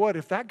tell you what,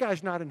 if that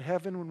guy's not in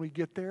heaven when we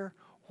get there,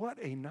 what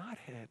a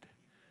knothead.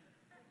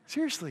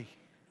 Seriously.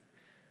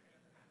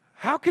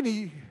 How can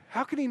he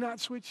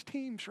not switch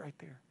teams right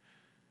there?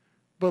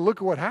 But look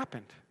at what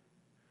happened.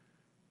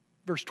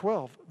 Verse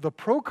 12, the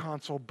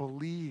proconsul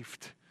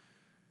believed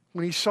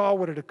when he saw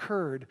what had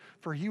occurred,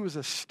 for he was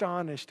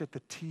astonished at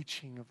the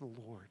teaching of the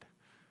Lord.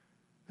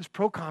 This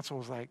proconsul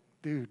was like,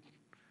 dude,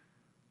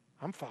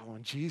 I'm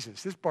following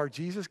Jesus. This Bar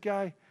Jesus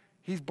guy,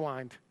 he's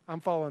blind.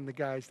 I'm following the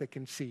guys that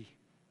can see,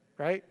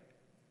 right?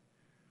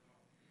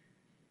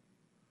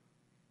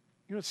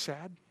 You know what's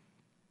sad?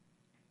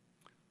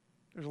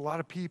 There's a lot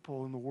of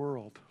people in the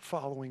world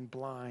following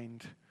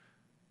blind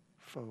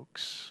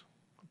folks,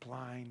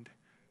 blind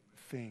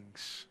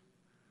things.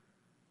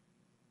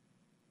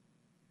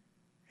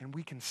 And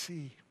we can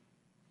see.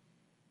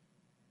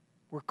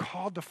 We're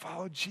called to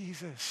follow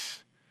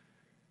Jesus.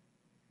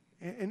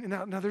 And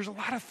now there's a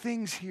lot of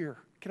things here.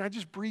 Can I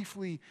just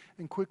briefly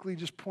and quickly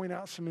just point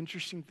out some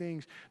interesting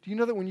things? Do you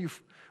know that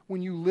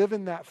when you live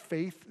in that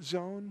faith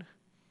zone,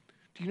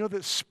 do you know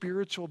that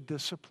spiritual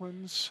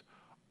disciplines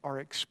are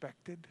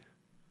expected?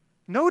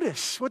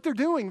 Notice what they're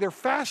doing. They're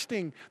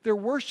fasting, they're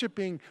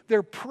worshiping,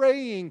 they're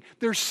praying,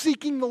 they're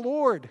seeking the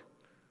Lord.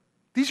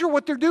 These are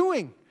what they're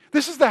doing.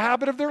 This is the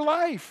habit of their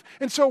life.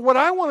 And so what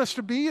I want us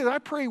to be, and I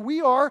pray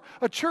we are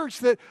a church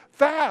that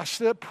fasts,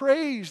 that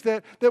prays,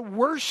 that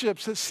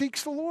worships, that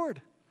seeks the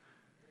Lord.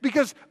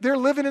 Because they're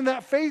living in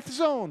that faith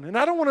zone. And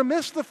I don't want to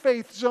miss the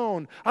faith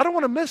zone. I don't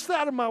want to miss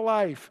that in my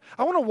life.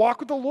 I want to walk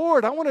with the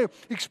Lord. I want to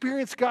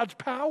experience God's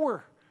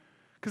power.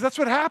 Because that's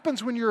what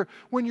happens when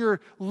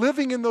you're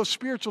living in those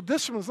spiritual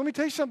disciplines. Let me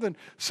tell you something.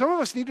 Some of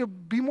us need to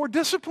be more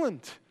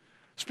disciplined.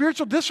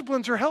 Spiritual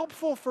disciplines are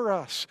helpful for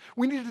us.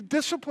 We need to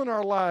discipline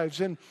our lives.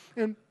 And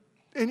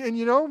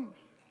you know,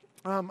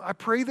 I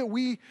pray that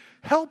we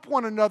help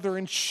one another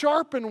and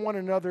sharpen one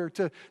another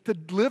to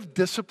live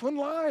disciplined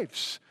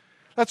lives.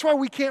 That's why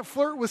we can't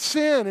flirt with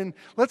sin. And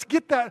let's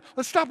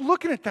stop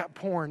looking at that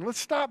porn. Let's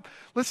stop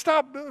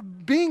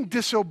being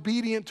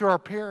disobedient to our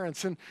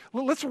parents. And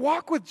let's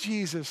walk with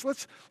Jesus.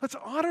 Let's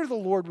honor the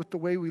Lord with the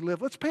way we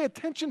live. Let's pay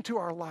attention to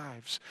our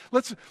lives.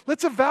 Let's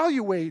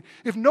evaluate.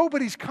 If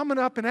nobody's coming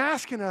up and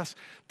asking us,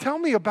 tell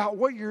me about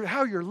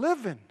how you're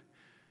living.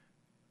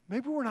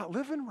 Maybe we're not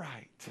living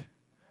right.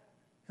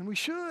 And we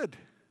should.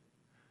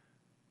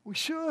 We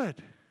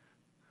should.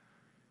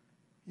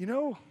 You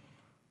know,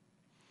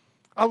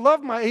 I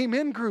love my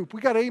amen group.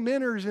 We got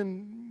ameners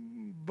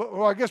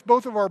I guess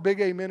both of our big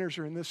ameners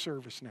are in this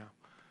service now.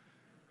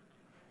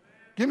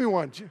 Give me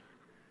one.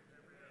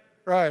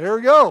 Right, there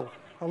we go.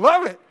 I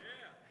love it.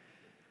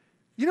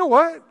 You know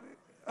what?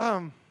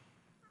 I'll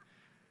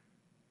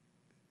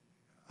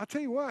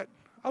tell you what.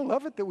 I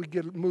love it that we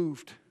get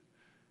moved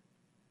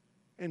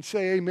and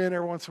say amen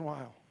every once in a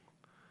while.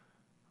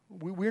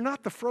 We're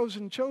not the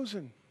frozen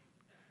chosen.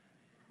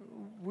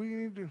 We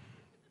need to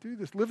do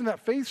this. Live in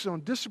that faith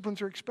zone.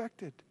 Disciplines are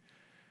expected.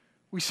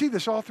 We see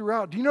this all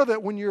throughout. Do you know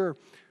that when you're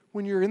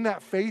in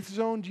that faith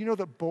zone, do you know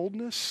that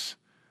boldness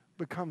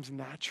becomes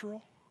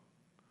natural?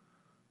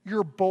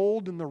 You're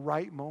bold in the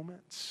right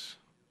moments.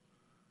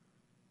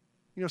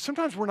 You know,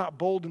 sometimes we're not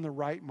bold in the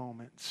right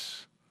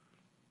moments.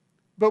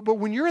 But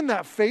when you're in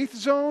that faith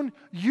zone,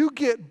 you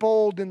get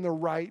bold in the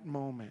right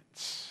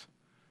moments.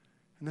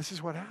 And this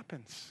is what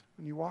happens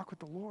when you walk with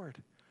the Lord.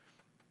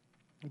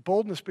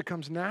 Boldness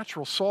becomes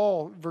natural.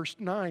 Saul, verse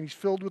 9, he's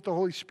filled with the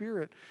Holy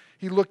Spirit.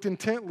 He looked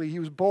intently. He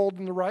was bold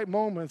in the right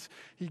moments.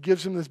 He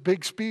gives him this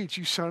big speech,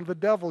 you son of the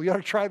devil. You ought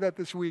to try that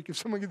this week. If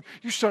someone gets,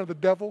 you son of the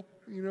devil,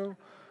 you know.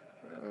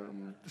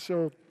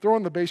 So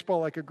throwing the baseball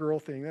like a girl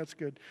thing, that's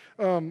good.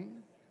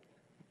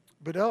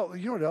 But you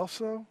know what else,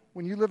 though?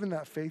 When you live in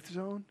that faith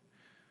zone,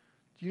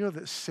 do you know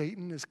that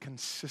Satan is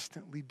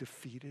consistently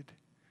defeated?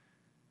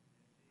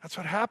 That's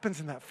what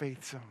happens in that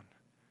faith zone.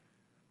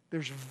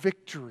 There's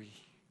victory.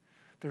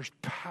 There's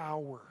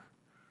power,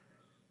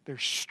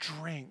 there's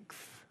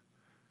strength,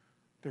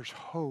 there's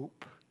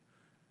hope.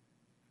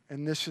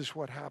 And this is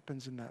what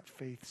happens in that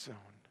faith zone.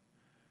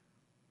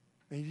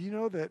 And do you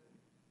know that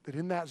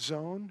in that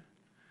zone,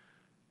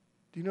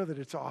 do you know that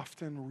it's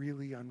often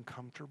really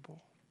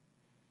uncomfortable?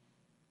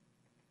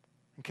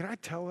 And can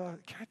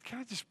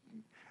I just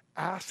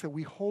ask that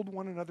we hold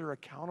one another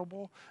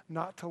accountable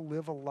not to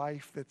live a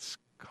life that's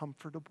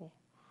comfortable?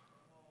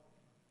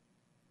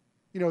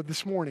 You know,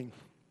 this morning,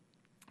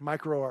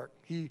 MicroArk,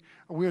 we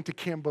went to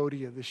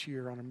Cambodia this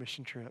year on a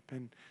mission trip,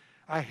 and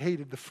I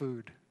hated the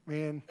food.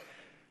 Man,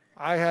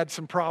 I had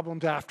some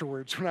problems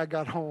afterwards when I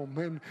got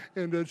home,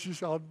 and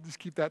I'll just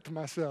keep that to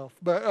myself.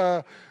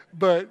 But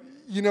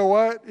you know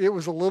what? It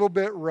was a little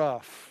bit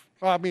rough.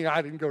 Well, I mean,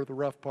 I didn't go to the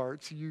rough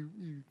parts. You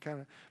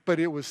kind of,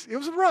 but it was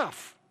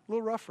rough, a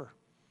little rougher.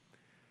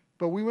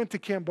 But we went to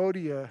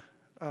Cambodia,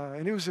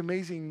 and it was an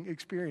amazing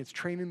experience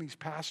training these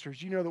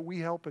pastors. You know that we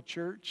help a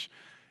church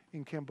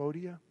in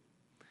Cambodia.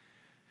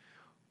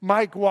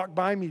 Mike walked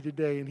by me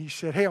today and he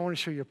said, hey, I want to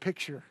show you a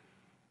picture.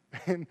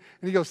 And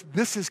he goes,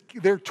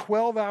 they're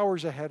 12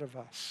 hours ahead of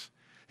us.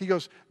 He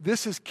goes,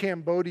 this is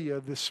Cambodia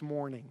this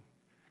morning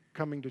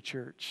coming to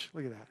church.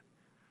 Look at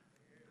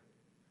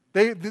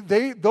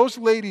that. Those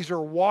ladies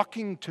are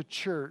walking to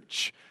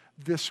church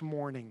this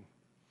morning.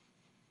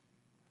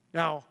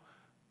 Now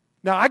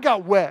I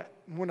got wet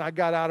when I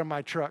got out of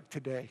my truck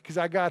today because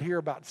I got here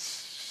about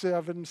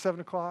 7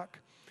 o'clock.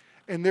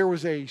 and there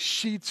was a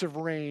sheets of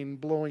rain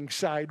blowing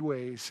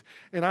sideways,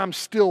 and I'm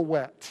still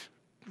wet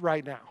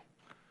right now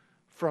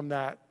from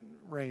that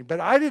rain. But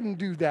I didn't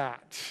do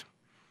that,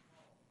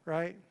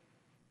 right?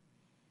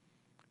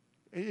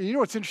 And you know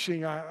what's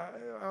interesting?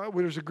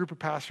 When there's a group of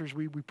pastors,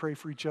 we pray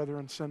for each other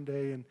on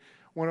Sunday, and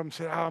one of them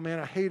said, "Oh man,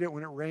 I hate it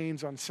when it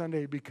rains on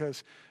Sunday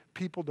because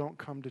people don't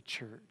come to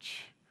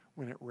church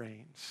when it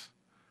rains."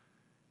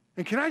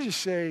 And can I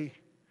just say,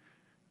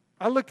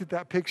 I looked at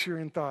that picture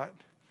and thought,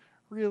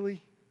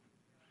 really?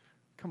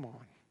 Come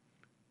on.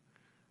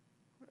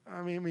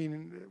 I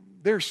mean,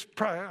 there's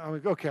probably,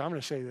 okay, I'm going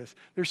to say this.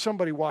 There's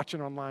somebody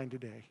watching online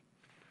today.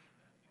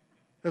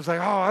 It's like,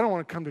 oh, I don't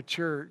want to come to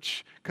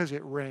church because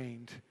it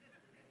rained.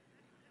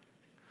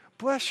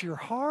 Bless your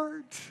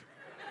heart.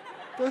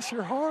 Bless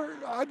your heart.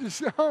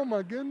 Oh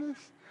my goodness.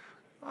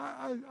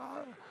 I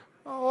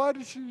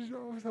just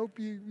hope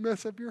you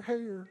mess up your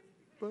hair.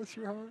 Bless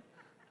your heart.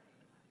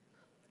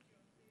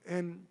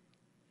 And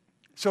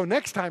so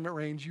next time it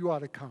rains, you ought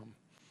to come.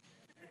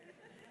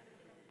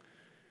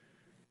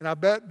 And I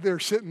bet they're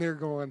sitting there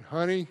going,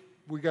 honey,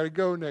 we got to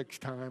go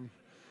next time.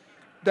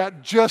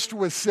 That just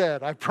was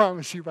said, I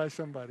promise you, by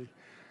somebody.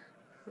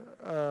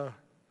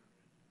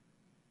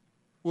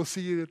 We'll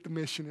see you at the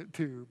mission at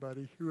 2,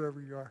 buddy,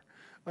 whoever you are.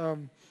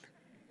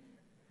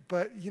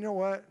 But you know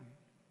what?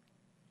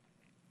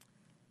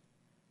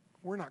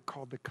 We're not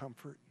called to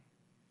comfort.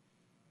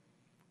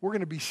 We're going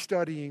to be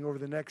studying over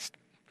the next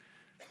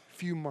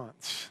few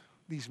months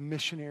these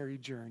missionary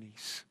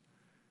journeys.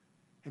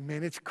 And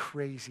man, it's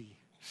crazy,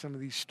 some of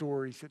these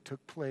stories that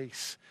took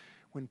place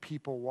when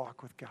people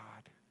walk with God.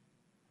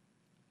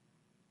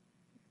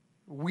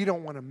 We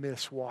don't want to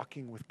miss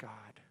walking with God.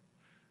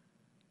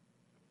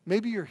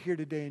 Maybe you're here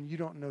today and you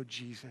don't know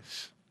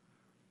Jesus.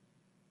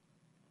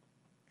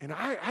 And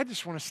I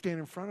just want to stand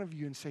in front of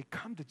you and say,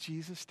 come to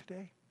Jesus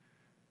today.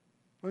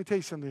 Let me tell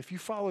you something. If you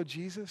follow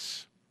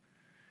Jesus,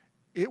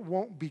 it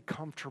won't be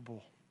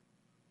comfortable.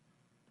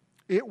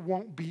 It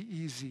won't be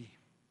easy.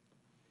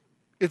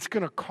 It's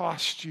going to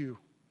cost you.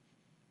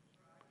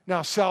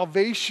 Now,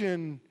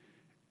 salvation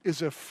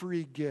is a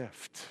free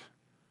gift.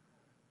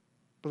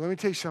 But let me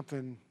tell you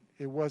something.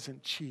 It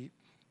wasn't cheap.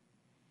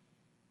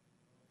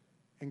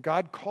 And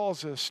God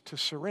calls us to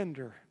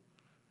surrender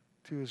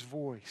to His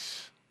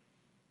voice.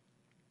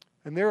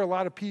 And there are a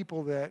lot of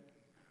people that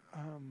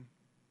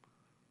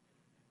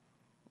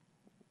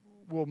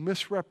will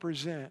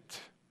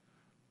misrepresent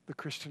the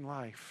Christian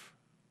life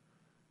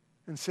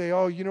and say,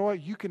 oh, you know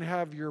what? You can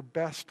have your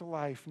best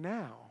life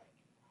now.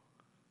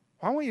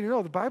 Well, I want you to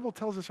know the Bible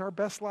tells us our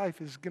best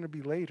life is going to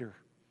be later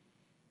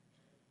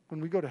when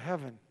we go to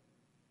heaven.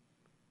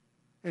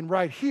 And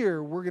right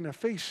here, we're going to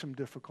face some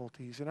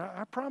difficulties. And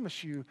I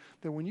promise you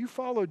that when you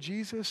follow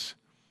Jesus,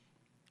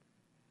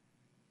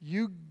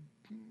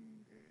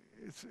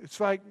 it's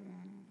like,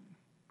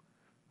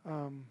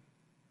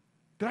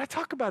 did I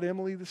talk about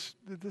Emily this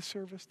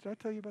service? Did I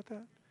tell you about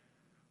that?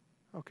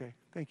 Okay,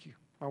 thank you.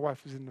 My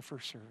wife was in the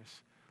first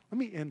service. Let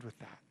me end with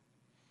that.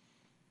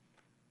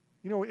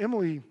 You know,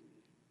 Emily,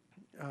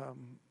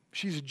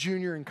 she's a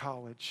junior in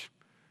college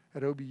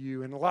at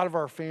OBU, and a lot of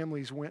our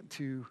families went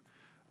to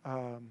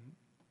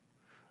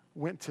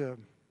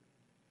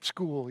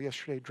school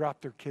yesterday,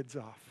 dropped their kids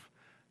off,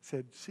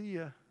 said, see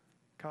ya,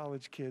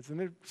 college kids. And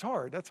it's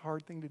hard. That's a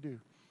hard thing to do.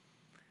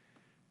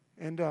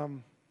 And,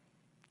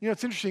 you know,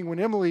 it's interesting. When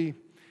Emily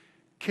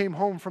came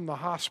home from the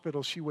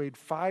hospital, she weighed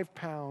 5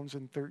 pounds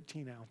and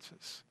 13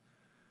 ounces.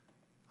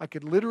 I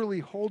could literally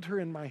hold her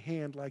in my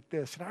hand like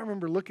this. And I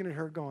remember looking at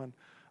her going,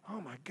 oh,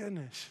 my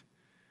goodness,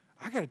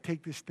 I got to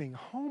take this thing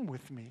home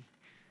with me.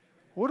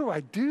 What do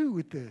I do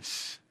with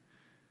this?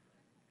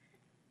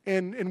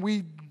 And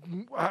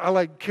I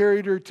like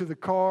carried her to the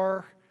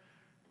car,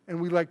 and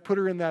we like put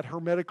her in that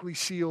hermetically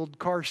sealed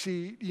car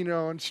seat, you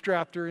know, and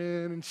strapped her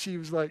in, and she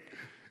was like,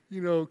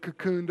 you know,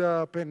 cocooned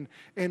up, and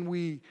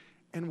we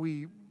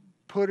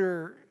put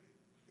her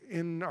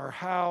in our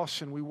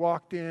house, and we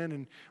walked in,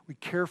 and we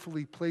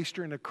carefully placed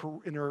her in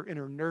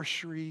her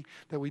nursery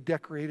that we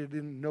decorated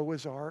in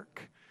Noah's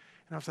Ark.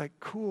 And I was like,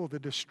 cool, the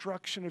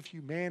destruction of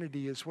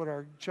humanity is what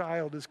our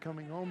child is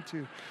coming home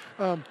to.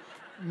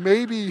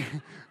 Maybe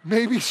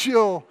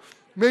she'll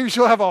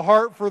have a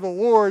heart for the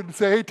Lord and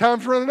say, hey,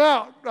 time's running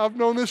out. I've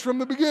known this from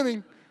the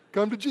beginning.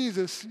 Come to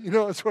Jesus. You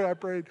know, that's what I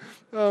prayed.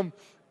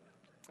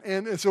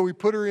 And so we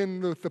put her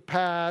in with the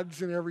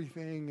pads and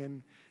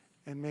everything,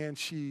 and man,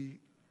 she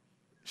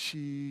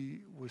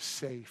was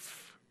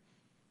safe.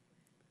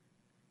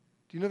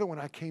 Do you know that when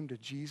I came to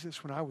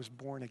Jesus, when I was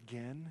born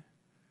again,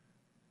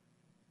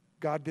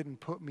 God didn't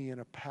put me in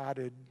a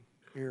padded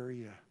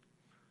area.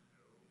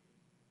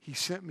 He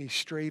sent me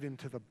straight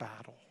into the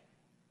battle.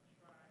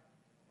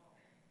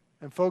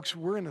 And folks,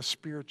 we're in a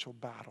spiritual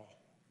battle.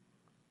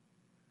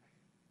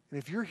 And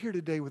if you're here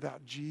today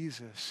without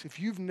Jesus, if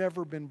you've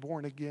never been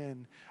born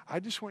again, I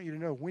just want you to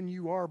know, when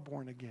you are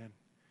born again,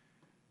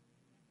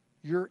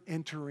 you're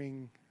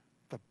entering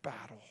the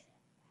battle.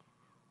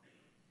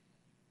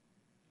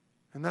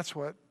 And that's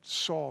what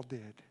Saul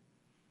did.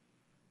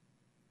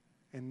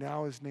 And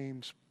now his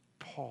name's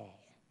Paul.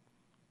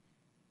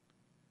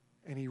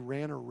 And he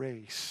ran a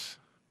race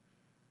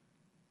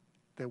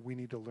that we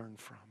need to learn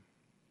from.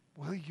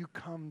 Will you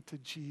come to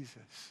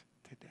Jesus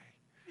today?